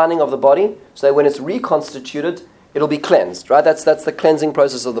refining of the body, so that when it's reconstituted, it'll be cleansed. Right? That's the cleansing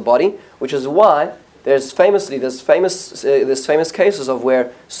process of the body, which is why there's famous cases of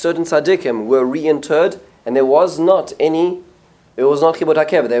where certain tzaddikim were reinterred, and it was not chibut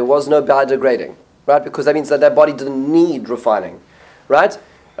hakever. There was no biodegrading, right? Because that means that their body didn't need refining. Right?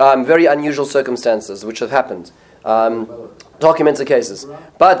 Very unusual circumstances which have happened. Documented cases.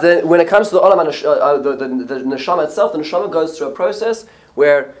 But when it comes to the Olam, the Neshama itself, the Neshama goes through a process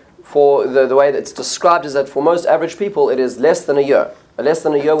where, for the way that it's described, is that for most average people it is less than a year. less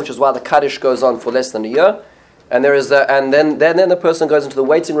than a year, which is why the Kaddish goes on for less than a year. And there is and then the person goes into the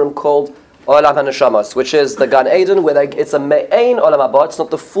waiting room called Olam HaNeshamos, which is the Gan Eden, where it's a Me'ain Olam Haba. It's not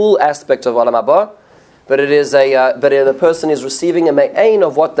the full aspect of Olam Haba, but it is the person is receiving a Me'ain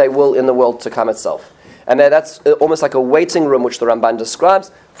of what they will in the world to come itself. And that's almost like a waiting room, which the Ramban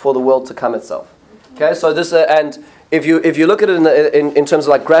describes for the world to come itself. Okay, so this and if you look at it in terms of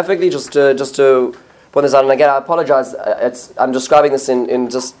like graphically, just to point this out, and again I apologize, I'm describing this in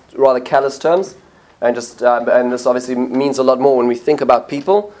just rather callous terms, and and this obviously means a lot more when we think about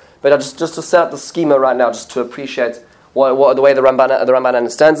people. But just to set up the schema right now, just to appreciate what the way the Ramban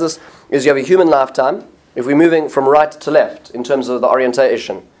understands this, is you have a human lifetime. If we're moving from right to left in terms of the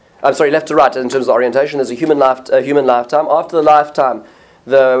orientation, left to right in terms of the orientation, there's a human lifetime. After the lifetime,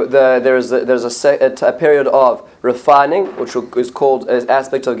 there's a period of refining, which is called an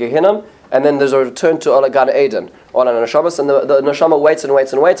aspect of Gehinnom, and then there's a return to Gan Eden, Olam HaNeshamos, and the Neshama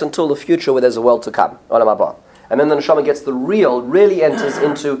waits until the future where there's a world to come, Olam Haba. And then the Neshama gets really enters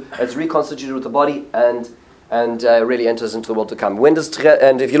into, it's reconstituted with the body, and really enters into the world to come.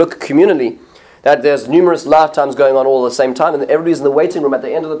 And if you look communally, that there's numerous lifetimes going on all at the same time, and everybody's in the waiting room at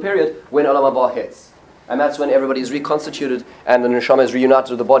the end of the period when Olam Haba hits. And that's when everybody is reconstituted and the Neshama is reunited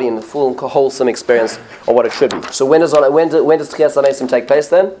with the body in the full and wholesome experience of what it should be. So when does Tchias HaMesim take place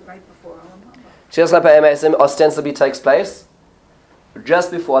then? Right before Olam Haba. Tchias HaMesim ostensibly takes place just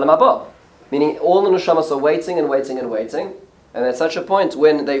before Olam Haba. Meaning all the Neshamas are waiting, and at such a point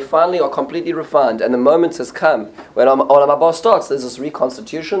when they finally are completely refined and the moment has come when Olam Haba starts, there's this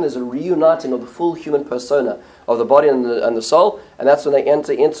reconstitution, there's a reuniting of the full human persona of the body and the soul, and that's when they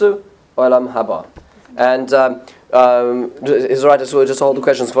enter into Olam Haba. And is it right to just hold the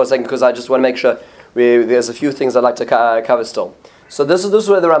questions for a second, because I just want to make sure there's a few things I'd like to cover still. So this is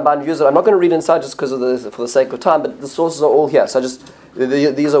where the Ramban uses it. I'm not going to read inside just because for the sake of time, but the sources are all here. So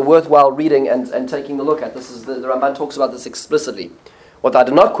these are worthwhile reading and taking a look at. This is the Ramban talks about this explicitly. What I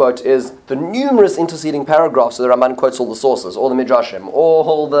did not quote is the numerous interceding paragraphs where the Ramban quotes all the sources, all the Midrashim,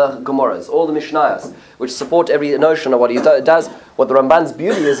 all the Gemaras, all the Mishnayos, which support every notion of what he does. What the Ramban's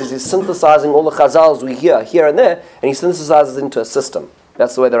beauty is he's synthesizing all the Chazals we hear here and there, and he synthesizes into a system.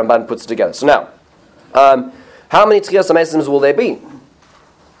 That's the way the Ramban puts it together. So now, how many Tchias HaMesim will there be?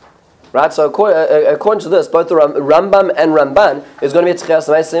 Right, so according to this, both the Rambam and Ramban is going to be a Tchias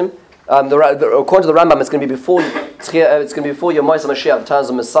HaMesim. According to the Rambam, it's going to be before Yom Mashiach, the times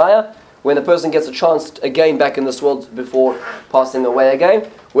of Messiah, when the person gets a chance again back in this world before passing away again.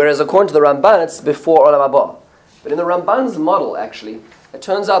 Whereas according to the Ramban, it's before Olam Haba. But in the Ramban's model, actually, it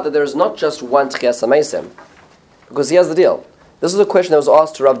turns out that there is not just one Tchias HaMesim. Because here's the deal. This is a question that was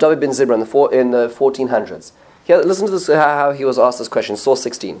asked to Rav David ben Zibra in the 1400s. Here, listen to this, how he was asked this question, source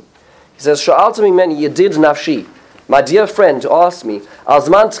 16. He says, Sha'alta mimeni yedid nafshi. My dear friend asked me,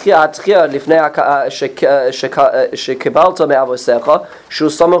 Alzman tchia lifnei shekibalta me'avosecha shu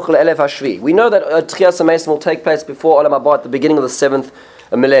samuch le'elef hashvi. We know that Tchias HaMesim will take place before Olam Haba at the beginning of the 7th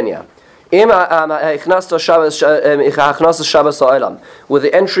millennia. With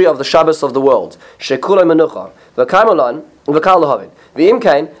the entry of the Shabbos of the world. Shekula menucha. V'kamalan v'kal lahavin. V'im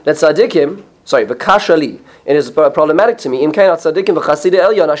kain letzadikim. V'kashali. It is problematic to me. Im kain tzadikim v'chasidei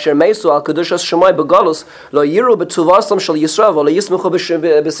elyon asher meisu al kedushas shemai begalus lo yiru betuvasam shel Yisrael v'lo yismechu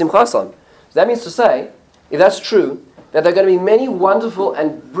b'simchasam. That means to say, if that's true, that there are going to be many wonderful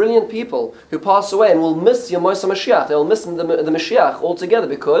and brilliant people who pass away and will miss Yom Mashiach. They will miss the Mashiach altogether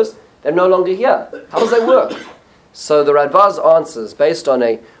because they're no longer here. How does that work? So the Radvaz answers based on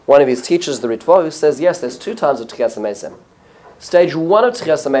one of his teachers, the Ritva, who says, yes, there's 2 times of Tchias HaMesim. Stage 1 of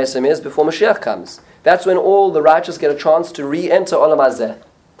Tchias HaMesim is before Mashiach comes. That's when all the righteous get a chance to re-enter Olam Hazeh.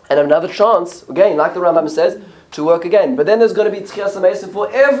 And another chance, again, like the Rambam says, to work again. But then there's going to be Tchias HaMesim for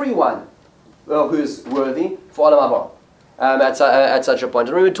everyone who's worthy for Olam Haba. At such a point.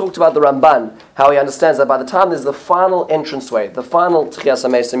 And when we talked about the Ramban, how he understands that by the time there's the final entranceway, the final Tchias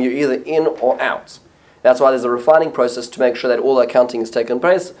HaMesim, you're either in or out. That's why there's a refining process to make sure that all the accounting is taken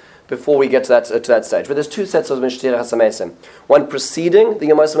place before we get to that stage. But there's 2 sets of Tchias HaMesim. One preceding the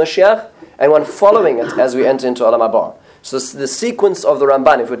Yom Mashiach, and one following it as we enter into Olam Haba. So the sequence of the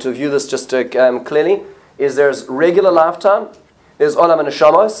Ramban, if we're to view this just clearly, is there's regular lifetime, there's Olam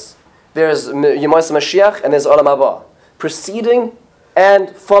HaNeshamos, there's Yom Mashiach, and there's Olam Haba. Preceding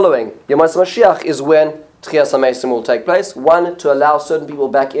and following Yom Mashiach is when Tchias HaMesim will take place. One, to allow certain people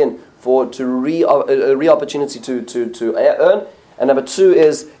back in to re-opportunity to earn. And number 2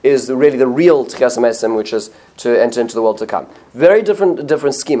 is really the real Tchias HaMesim, which is to enter into the world to come. Very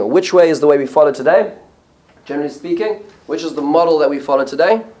different schema. Which way is the way we follow today? Generally speaking, which is the model that we follow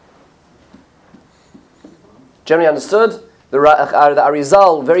today? Generally understood, the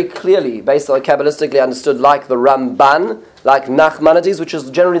Arizal very clearly, based on Kabbalistically understood, like the Ramban, like Nachmanides, which is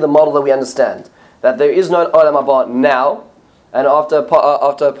generally the model that we understand, that there is no Olam Haba now, and after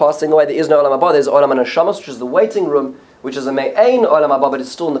passing away, there is no Olam Haba. There's Olam HaNeshamas, which is the waiting room, which is a Me'ain Olam Haba, but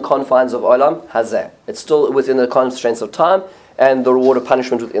it's still in the confines of Olam Hazeh. It's still within the constraints of time and the reward of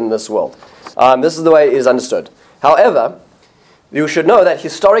punishment within this world. This is the way it is understood. However, you should know that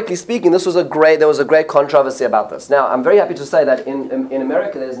historically speaking, there was a great controversy about this. Now, I'm very happy to say that in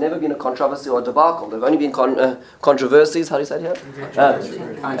America, there's never been a controversy or a debacle. There have only been controversies. How do you say it here?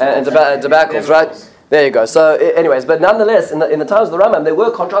 And debacles, right? There you go. So, anyways, but nonetheless, in the times of the Rambam, there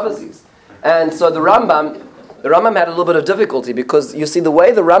were controversies, and so the Rambam had a little bit of difficulty because you see the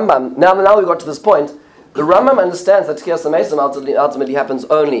way the Rambam. Now we got to this point. The Rambam understands that Tchias HaMesim ultimately happens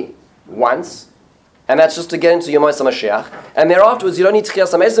only once. And that's just to get into Yom HaMashiach. And thereafterwards, you don't need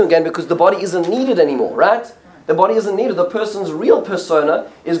Tchias HaMesim again because the body isn't needed anymore, right? The body isn't needed. The person's real persona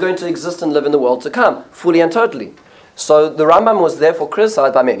is going to exist and live in the world to come, fully and totally. So the Rambam was therefore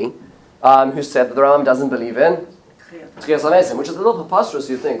criticized by many who said that the Rambam doesn't believe in Tchias HaMesim, which is a little preposterous,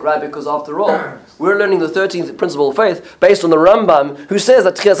 you think, right? Because after all, we're learning the 13th principle of faith based on the Rambam, who says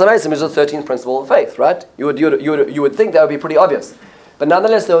that Tchias HaMesim is the 13th principle of faith, right? You would think that would be pretty obvious. But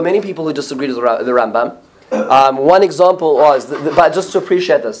nonetheless, there were many people who disagreed with the Rambam. One example was, but just to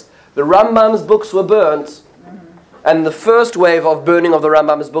appreciate this, the Rambam's books were burnt, and the first wave of burning of the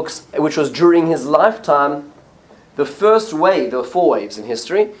Rambam's books, which was during his lifetime, the first wave, there were 4 waves in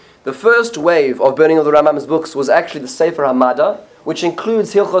history, the first wave of burning of the Rambam's books was actually the Sefer Hamada, which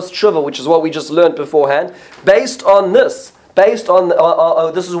includes Hilchos Tshuva, which is what we just learned beforehand, based on this. This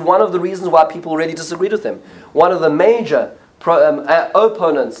is one of the reasons why people really disagreed with him. One of the major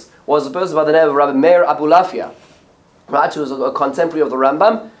opponents was a person by the name of Rabbi Meir Abulafia, right, who was a contemporary of the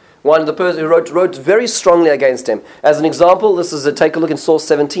Rambam. One of the person who wrote very strongly against him. As an example, take a look in source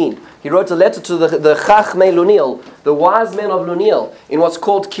 17. He wrote a letter to the Chachmei Lunil, the wise men of Lunil, in what's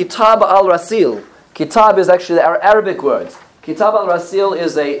called Kitab al-Rasil. Kitab is actually the Arabic word. Kitab al-Rasil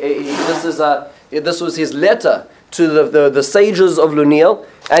is this was his letter to the sages of Lunil,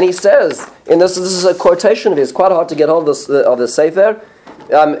 and he says, and this is a quotation of his, quite hard to get hold of the Sefer.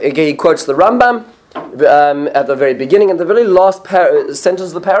 He quotes the Rambam at the very beginning, and the very last sentence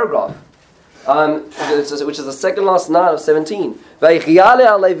of the paragraph, which is the second last line of 17.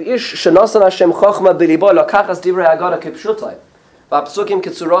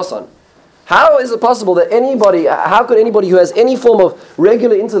 How is it possible that how could anybody who has any form of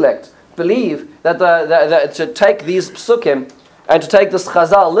regular intellect believe that to take these psukim and to take this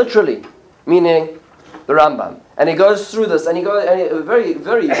chazal literally, meaning the Rambam? And he goes through this, and very,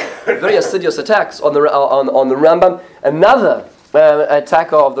 very, very assiduous attacks on the Rambam. Another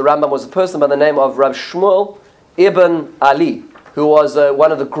attacker of the Rambam was a person by the name of Rav Shmuel ibn Ali, who was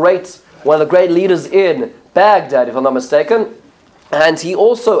one of the great leaders in Baghdad, if I'm not mistaken. And he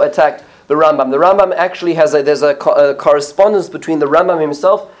also attacked the Rambam. The Rambam actually there's a correspondence between the Rambam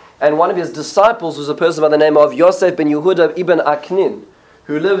himself and one of his disciples, was a person by the name of Yosef ben Yehuda ibn Aknin,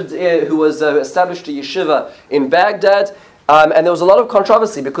 who was established a yeshiva in Baghdad, and there was a lot of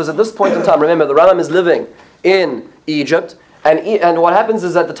controversy because at this point in time, remember, the Rambam is living in Egypt, and what happens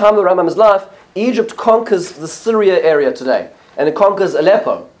is at the time of the Rambam's life, Egypt conquers the Syria area today, and it conquers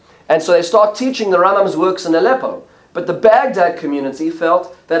Aleppo, and so they start teaching the Rambam's works in Aleppo. But the Baghdad community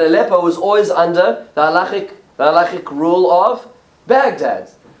felt that Aleppo was always under the halachic rule of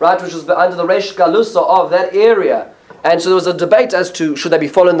Baghdad, right, which was under the Reish Galusa of that area. And so there was a debate as to should they be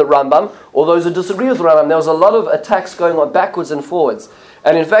following the Rambam or those who disagree with the Rambam. There was a lot of attacks going on backwards and forwards.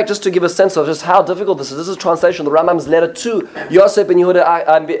 And in fact, just to give a sense of just how difficult this is a translation of the Rambam's letter to Yosef ben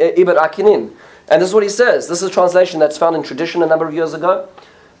Yehuda ibn Akinin. And this is what he says. This is a translation that's found in tradition a number of years ago.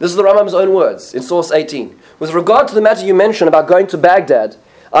 This is the Rambam's own words in source 18. With regard to the matter you mentioned about going to Baghdad,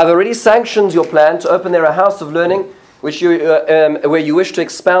 I've already sanctioned your plan to open there a house of learning where you wish to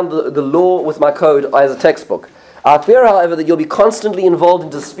expound the law with my code as a textbook. I fear, however, that you'll be constantly involved in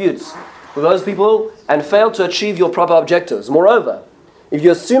disputes with those people and fail to achieve your proper objectives. Moreover, if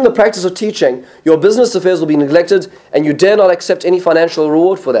you assume the practice of teaching, your business affairs will be neglected and you dare not accept any financial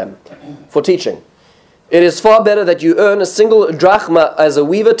reward for teaching. It is far better that you earn a single drachma as a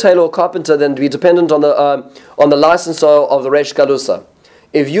weaver, tailor, or carpenter than to be dependent on the license of the Reish Galusa.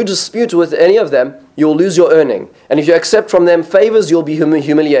 If you dispute with any of them, you will lose your earning. And if you accept from them favors, you'll be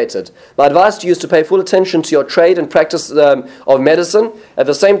humiliated. My advice to you is to pay full attention to your trade and practice of medicine. At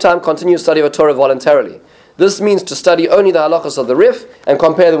the same time, continue study of Torah voluntarily. This means to study only the halachas of the Rif and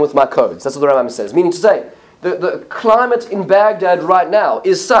compare them with my codes. That's what the Rambam says. Meaning to say, the climate in Baghdad right now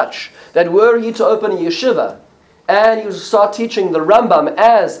is such that were he to open a yeshiva and he would start teaching the Rambam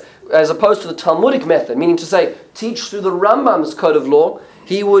as opposed to the Talmudic method, meaning to say, teach through the Rambam's code of law,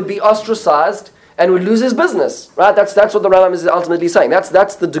 he would be ostracized and would lose his business. Right? That's what the Rambam is ultimately saying.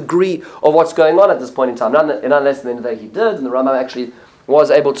 That's the degree of what's going on at this point in time. Unless at the end of the day he did, and the Rambam actually was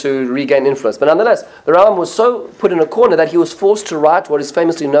able to regain influence. But nonetheless, the Rambam was so put in a corner that he was forced to write what is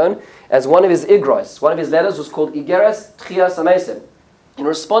famously known as one of his igros. One of his letters was called Igeres Tchias HaMesim. In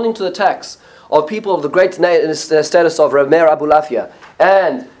responding to the attacks of people of the great status of Rav Meir Abulafia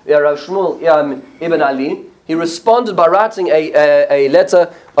and Rav Shmuel Ibn Ali, he responded by writing a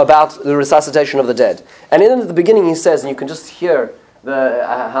letter about the resuscitation of the dead. And in the beginning he says, and you can just hear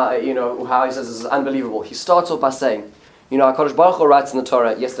how he says this is unbelievable. He starts off by saying, HaKadosh Baruch Hu writes in the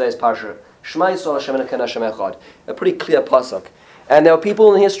Torah, yesterday's parsha, Shema Yisrael Hashem Elokeinu Hashem Echad, a pretty clear pasuk. And there are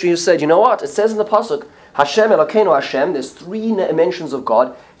people in history who said, you know what? It says in the pasuk, Hashem Elokeinu Hashem, there's three mentions of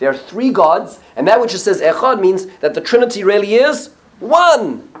God. There are three gods, and that which it says Echad means that the Trinity really is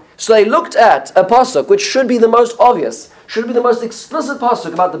one. So they looked at a pasuk which should be the most obvious, should be the most explicit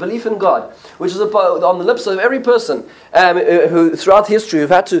pasuk about the belief in God, which is on the lips of every person who throughout history who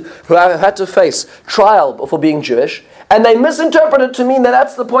have had to face trial for being Jewish, and they misinterpret it to mean that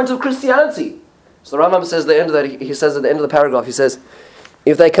that's the point of Christianity. So the Rambam says at the end of that, he says at the end of the paragraph, he says,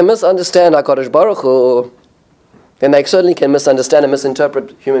 if they can misunderstand HaKadosh Baruch Hu, then they certainly can misunderstand and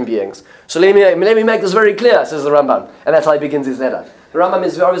misinterpret human beings. So let me make this very clear, says the Rambam. And that's how he begins his letter. The Rambam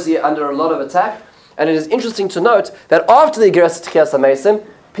is obviously under a lot of attack, and it is interesting to note that after the Igeres Tchias HaMesim,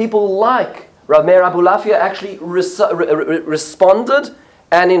 people like Rav Meir Abulafia actually responded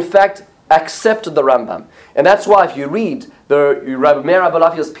and in fact accepted the Rambam. And that's why if you read the Rav Meir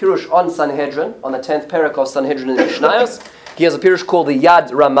Abulafia's Pirush on Sanhedrin, on the 10th parak of Sanhedrin in Mishnayos, he has a pirush called the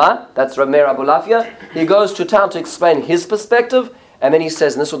Yad Ramah, that's Rav Meir Abulafia. He goes to town to explain his perspective, and then he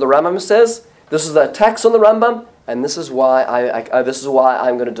says, and this is what the Rambam says, this is the attacks on the Rambam, and this is why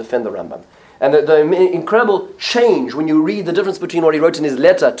I'm going to defend the Rambam. And the incredible change when you read the difference between what he wrote in his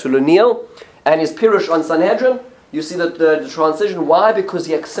letter to Lunil and his pirush on Sanhedrin, you see that the transition. Why? Because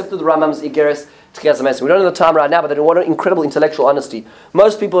he accepted the Rambam's Igeres Tchias HaMesim. We don't have the time right now, but what an incredible intellectual honesty.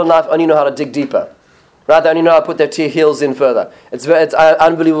 Most people in life only know how to dig deeper. Right? They only know how to put their heels in further. It's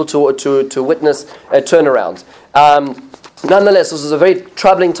unbelievable to witness a turnaround. Nonetheless, this is a very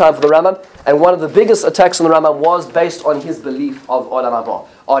troubling time for the Rambam, and one of the biggest attacks on the Rambam was based on his belief of Olam Haba,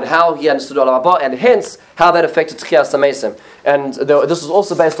 on how he understood Olam Haba, and hence how that affected Tchias HaMesim. And this is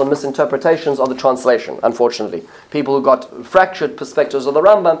also based on misinterpretations of the translation, unfortunately. People who got fractured perspectives of the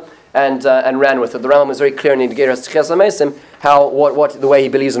Rambam and ran with it. The Rambam is very clear in Igeres Tchias HaMesim what the way he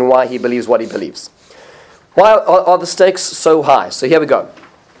believes and why he believes what he believes. Why are the stakes so high? So here we go.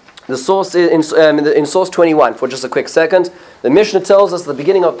 The source is in source 21, for just a quick second. The Mishnah tells us at the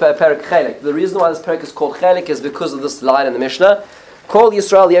beginning of Perek Chelek. The reason why this Perek is called Chelek is because of this line in the Mishnah. Kol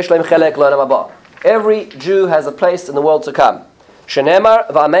Yisrael yesh lehem chelek l'olam haba. Every Jew has a place in the world to come. Shenemar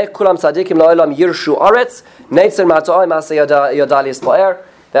v'amei kulam tzadikim la'olam yirshu aretz neitzer ma'ato'ai ma'aseh yodal yispo'er.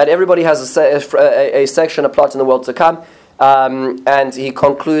 That everybody has a section, a plot in the world to come. And he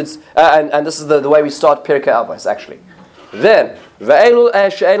concludes, and this is the way we start Pirkei Avos actually. Then, these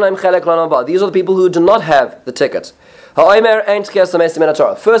are the people who do not have the ticket.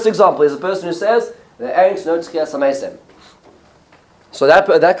 First example is a person who says, there ain't no Tchias HaMesim. So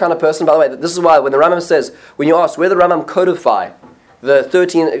that kind of person, by the way, this is why when the Rambam says, when you ask where the Rambam codify the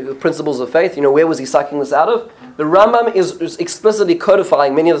 13 principles of faith, where was he sucking this out of? The Rambam is explicitly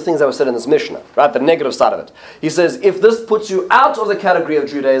codifying many of the things that were said in this Mishnah, right? The negative side of it. He says, if this puts you out of the category of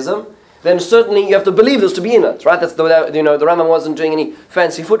Judaism, then certainly you have to believe this to be in it, right? That's the Rambam wasn't doing any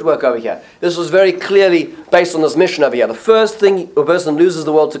fancy footwork over here. This was very clearly based on this Mishnah over here. The first thing a person loses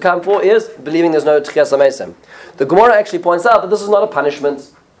the world to come for is believing there's no Tchias HaMesim. The Gemara actually points out that this is not a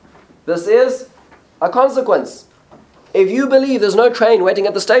punishment. This is a consequence. If you believe there's no train waiting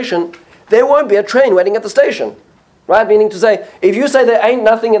at the station, there won't be a train waiting at the station. Right? Meaning to say, if you say there ain't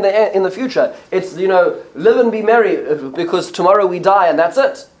nothing in the future, it's, live and be merry because tomorrow we die and that's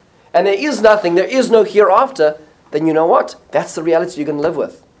it. And there is nothing, there is no hereafter, then you know what? That's the reality you're going to live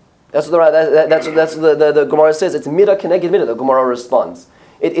with. That's what the Gemara says. It's midah keneged midah, the Gemara responds.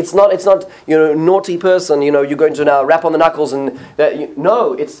 It's not naughty person, you're going to now rap on the knuckles and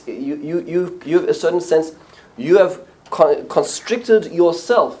no, it's you have a certain sense, you have constricted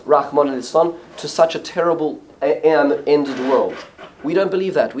yourself, Rahman al-Islam, to such a terrible ended world. We don't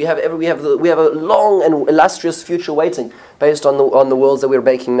believe that. We have a long and illustrious future waiting based on the worlds that we're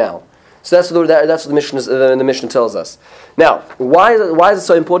making now. So that's what the Mishnah tells us. Now, why is it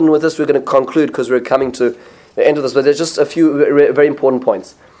so important with this? We're going to conclude because we're coming to the end of this, but there's just a few very important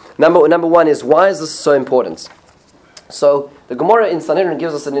points. Number one is, why is this so important? So the Gemara in Sanhedrin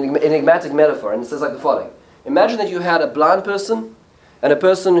gives us an enigmatic metaphor, and it says like the following. Imagine that you had a blind person and a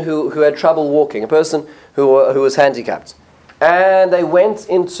person who had trouble walking, a person who was handicapped. And they went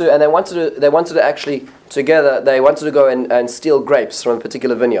into, and they wanted to actually together, they wanted to go and steal grapes from a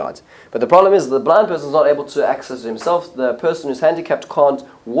particular vineyard. But the problem is the blind person is not able to access it himself. The person who's handicapped can't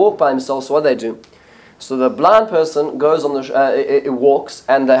walk by himself, so what do? So the blind person goes on it walks,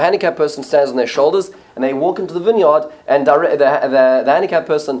 and the handicapped person stands on their shoulders, and they walk into the vineyard, and the handicapped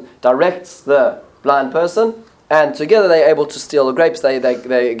person directs the blind person, and together they're able to steal the grapes. They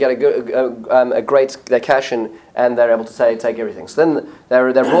get a great, they cash in, and they're able to take everything. So then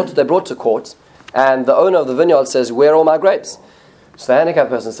they're brought to court, and the owner of the vineyard says, "Where are all my grapes?" So the handicapped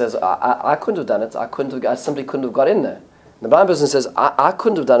person says, I couldn't have done it. I simply couldn't have got in there. The blind person says, I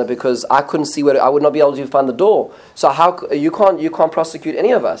couldn't have done it because I couldn't see I would not be able to find the door. So how you can't prosecute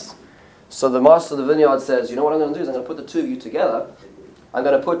any of us. So the master of the vineyard says, you know what I'm going to do is I'm going to put the two of you together. I'm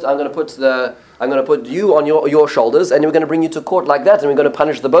going to put you on your shoulders, and we're going to bring you to court like that, and we're going to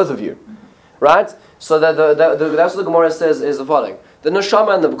punish the both of you, right? So that's what the Gemara says is the following: the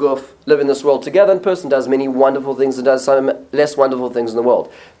neshama and the guf live in this world together, and the person does many wonderful things and does some less wonderful things in the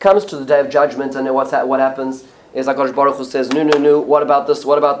world. Comes to the day of judgment, and what happens is HaKadosh Baruch Hu says, no, what about this?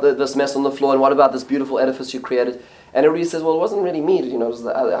 What about this mess on the floor? And what about this beautiful edifice you created? And everybody says, well, it wasn't really me. You know,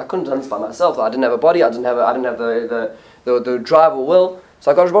 I couldn't have done this by myself. I didn't have a body. I didn't have the drive or will.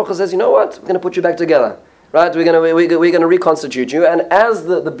 So HaKadosh Baruch Hu says, you know what? We're going to put you back together, right? We're going to reconstitute you, and as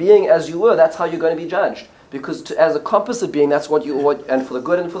the being as you were, that's how you're going to be judged. Because as a composite being, that's what and for the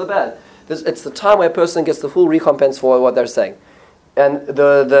good and for the bad. It's the time where a person gets the full recompense for what they're saying. And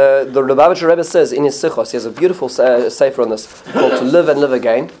the Lubavitcher Rebbe says in his Sichos, he has a beautiful sefer on this called "To Live and Live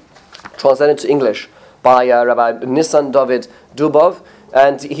Again," translated to English by Rabbi Nissan David Dubov,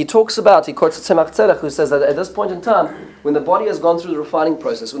 and he quotes Tzemach Tzedek, who says that at this point in time, when the body has gone through the refining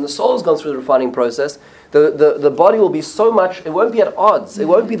process, when the soul has gone through the refining process, the body will be so much, it won't be at odds. It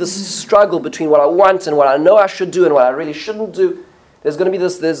won't be this struggle between what I want and what I know I should do and what I really shouldn't do. There's going to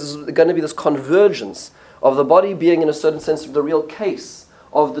be this convergence of the body being, in a certain sense, the real case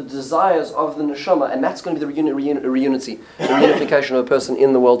of the desires of the neshama, and that's going to be the reunification of a person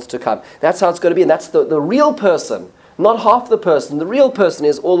in the world to come. That's how it's going to be, and that's the real person, not half the person. The real person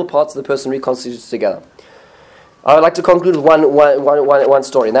is all the parts of the person reconstituted together. I would like to conclude with one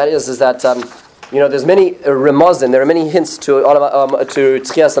story, and that is that there's many remazim, there are many hints to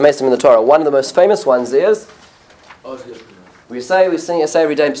Tchias HaMesim in the Torah. One of the most famous ones is we say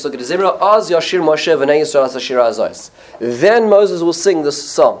every day in Pesukei Zimra, Az Yashir Moshe V'nei Yisrael As Hashira Azos. Then Moses will sing this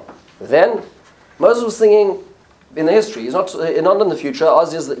song. Then Moses was singing in the history. He's not in the future.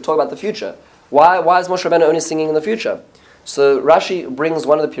 Az is talking about the future. Why is Moshe Rabbeinu only singing in the future? So Rashi brings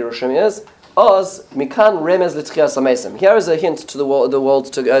one of the Pirushim is Az Mikan Remez L'Tchias HaMesim. Here is a hint to the world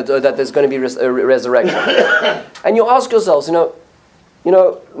that there's going to be a resurrection. And you ask yourselves, Moshe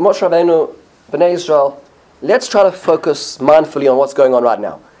Rabbeinu, Bnei Yisrael, let's try to focus mindfully on what's going on right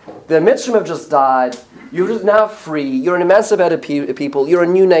now. The Mitzrayim have just died. You're just now free. You're an emancipated people. You're a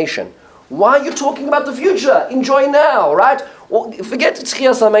new nation. Why are you talking about the future? Enjoy now, right? Well, forget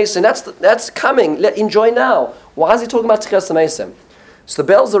Tchias HaMesim. That's coming. Enjoy now. Why is he talking about Tchias HaMesim? So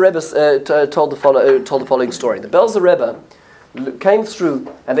the Belzer Rebbe told the following story. The Belzer Rebbe came through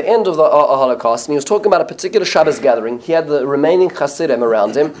at the end of the Holocaust, and he was talking about a particular Shabbos gathering. He had the remaining Hasidim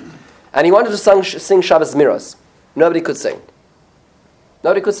around him, and he wanted to sing Shabbos Miros. Nobody could sing.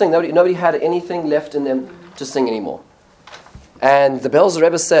 Nobody had anything left in them to sing anymore. And the Belzer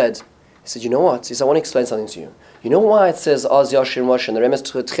Rebbe said, you know what? He said, I want to explain something to you. You know why it says Az Yashir Moshe and the Remes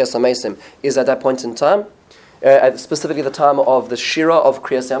Tchias HaMesim is at that point in time? Specifically the time of the Shira of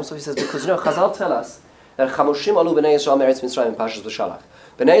Kriyas Yam Suf. He says, because Chazal tell us that Chamushim Alu B'nai Yisrael Meretz Mitzrayim in Parshas V'Shalach.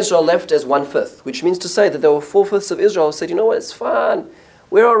 B'nai Yisrael left as 1/5, which means to say that there were 4/5 of Israel who said, you know what, it's fine.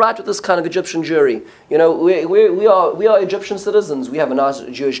 We're all right with this kind of Egyptian Jewry. We are Egyptian citizens. We have a nice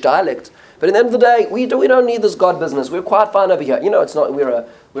Jewish dialect. But at the end of the day, we don't need this God business. We're quite fine over here. It's not.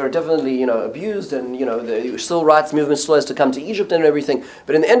 We're definitely abused, and the civil rights movement still has to come to Egypt and everything.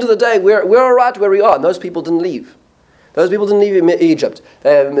 But in the end of the day, we're all right where we are. And those people didn't leave. Those people didn't leave Egypt.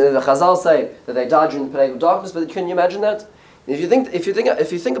 The Chazal say that they died during the plague of darkness. But can you imagine that? If you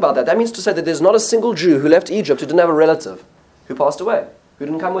think about that, that means to say that there's not a single Jew who left Egypt who didn't have a relative who passed away, who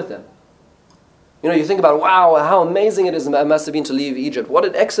didn't come with them. You think about, wow, how amazing it must have been to leave Egypt. What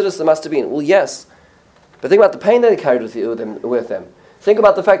an exodus there must have been. Well, yes. But think about the pain they carried with them. Think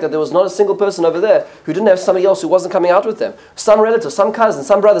about the fact that there was not a single person over there who didn't have somebody else who wasn't coming out with them. Some relative, some cousin,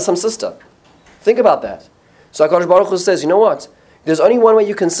 some brother, some sister. Think about that. So HaKadosh Baruch Hu says, you know what? There's only one way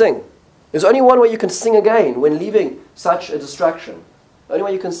you can sing. There's only one way you can sing again when leaving such a distraction. The only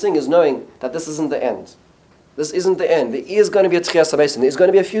way you can sing is knowing that this isn't the end. This isn't the end. There is going to be a Tchias HaMesim. There is going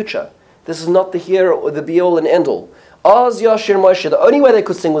to be a future. This is not the here or the be-all and end-all. Az Yashir Moshe, the only way they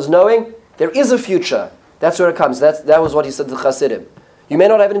could sing was knowing there is a future. That's where it comes. That was what he said to the Chassidim. You may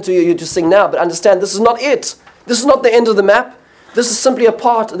not have it into you to sing now, but understand this is not it. This is not the end of the map. This is simply a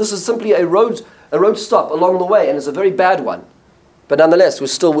part. This is simply a road stop along the way, and it's a very bad one. But nonetheless, we're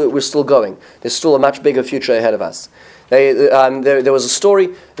still going. There's still a much bigger future ahead of us. There was a story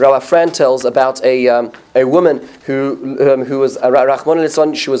Rabbi Fran tells about a woman who was Rahman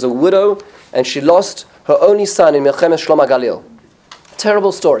al-Litzon. She was a widow, and she lost her only son in Milchemes Shlom HaGalil.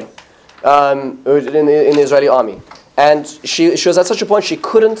 Terrible story in the Israeli army. And she was at such a point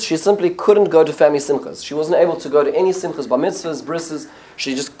she simply couldn't go to family simchas. She wasn't able to go to any simchas, bar mitzvahs, brises.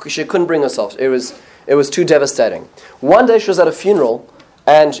 She couldn't bring herself. It was too devastating. One day she was at a funeral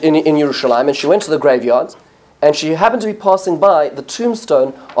and in Yerushalayim, and she went to the graveyard, and she happened to be passing by the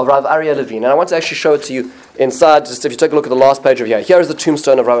tombstone of Rav Aryeh Levine. And I want to actually show it to you inside. Just if you take a look at the last page of here. Here is the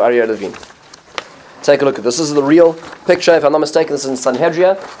tombstone of Rav Aryeh Levine. Take a look at this. This is the real picture. If I'm not mistaken, this is in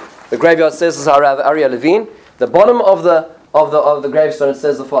Sanhedria. The graveyard says this is Rav Aryeh Levine. The bottom of the gravestone, it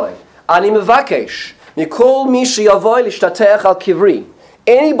says the following: Ani mevakesh mikol mi sheyavoy lishtateach al kivri.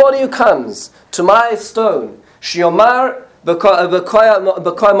 Anybody who comes to my stone, shiomar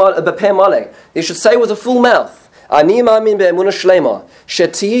b'peh maleh, they should say with a full mouth, Ani ma'amin be'emunah shlema,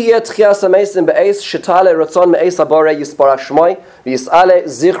 shetiyeh tchias hamesim be'eis shetale ratzon me'eis habore yispar hashmoi v'yis'ale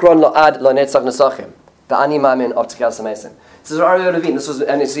zichron lo'ad lo'netzach nesachim. The Ani ma'amin of tchias hamesim. This is Aryeh Levine. This was,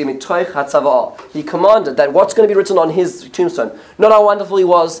 and it's Mitoich HaTzava'ah. He commanded that what's going to be written on his tombstone, not how wonderful he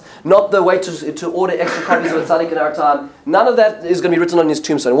was, not the way to order extra copies of Tzaddik in our time. None of that is going to be written on his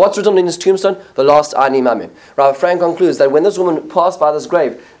tombstone. What's written on his tombstone? The last Ani Mamin. Rabbi Frank concludes that when this woman passed by this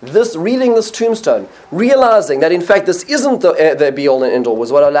grave, reading this tombstone, realizing that in fact this isn't the be-all and end-all,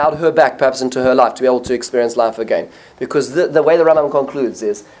 was what allowed her back perhaps into her life to be able to experience life again. Because the way the Rambam concludes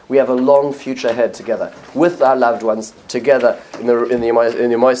is we have a long future ahead together with our loved ones together in the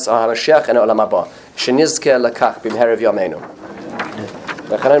Yemos HaMashiach and Olam Haba. Shenizkeh lakach b'mherev yameinu.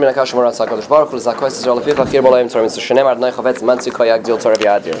 V'chanan min hakadosh baruch hu l'tzakadosh baruch hu l'zakos Yisrael leficha chir b'olayim Torah mitzvah shenem Adonai chavetz mantzui koyak dil Torah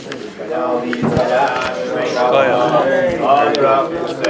v'yadir.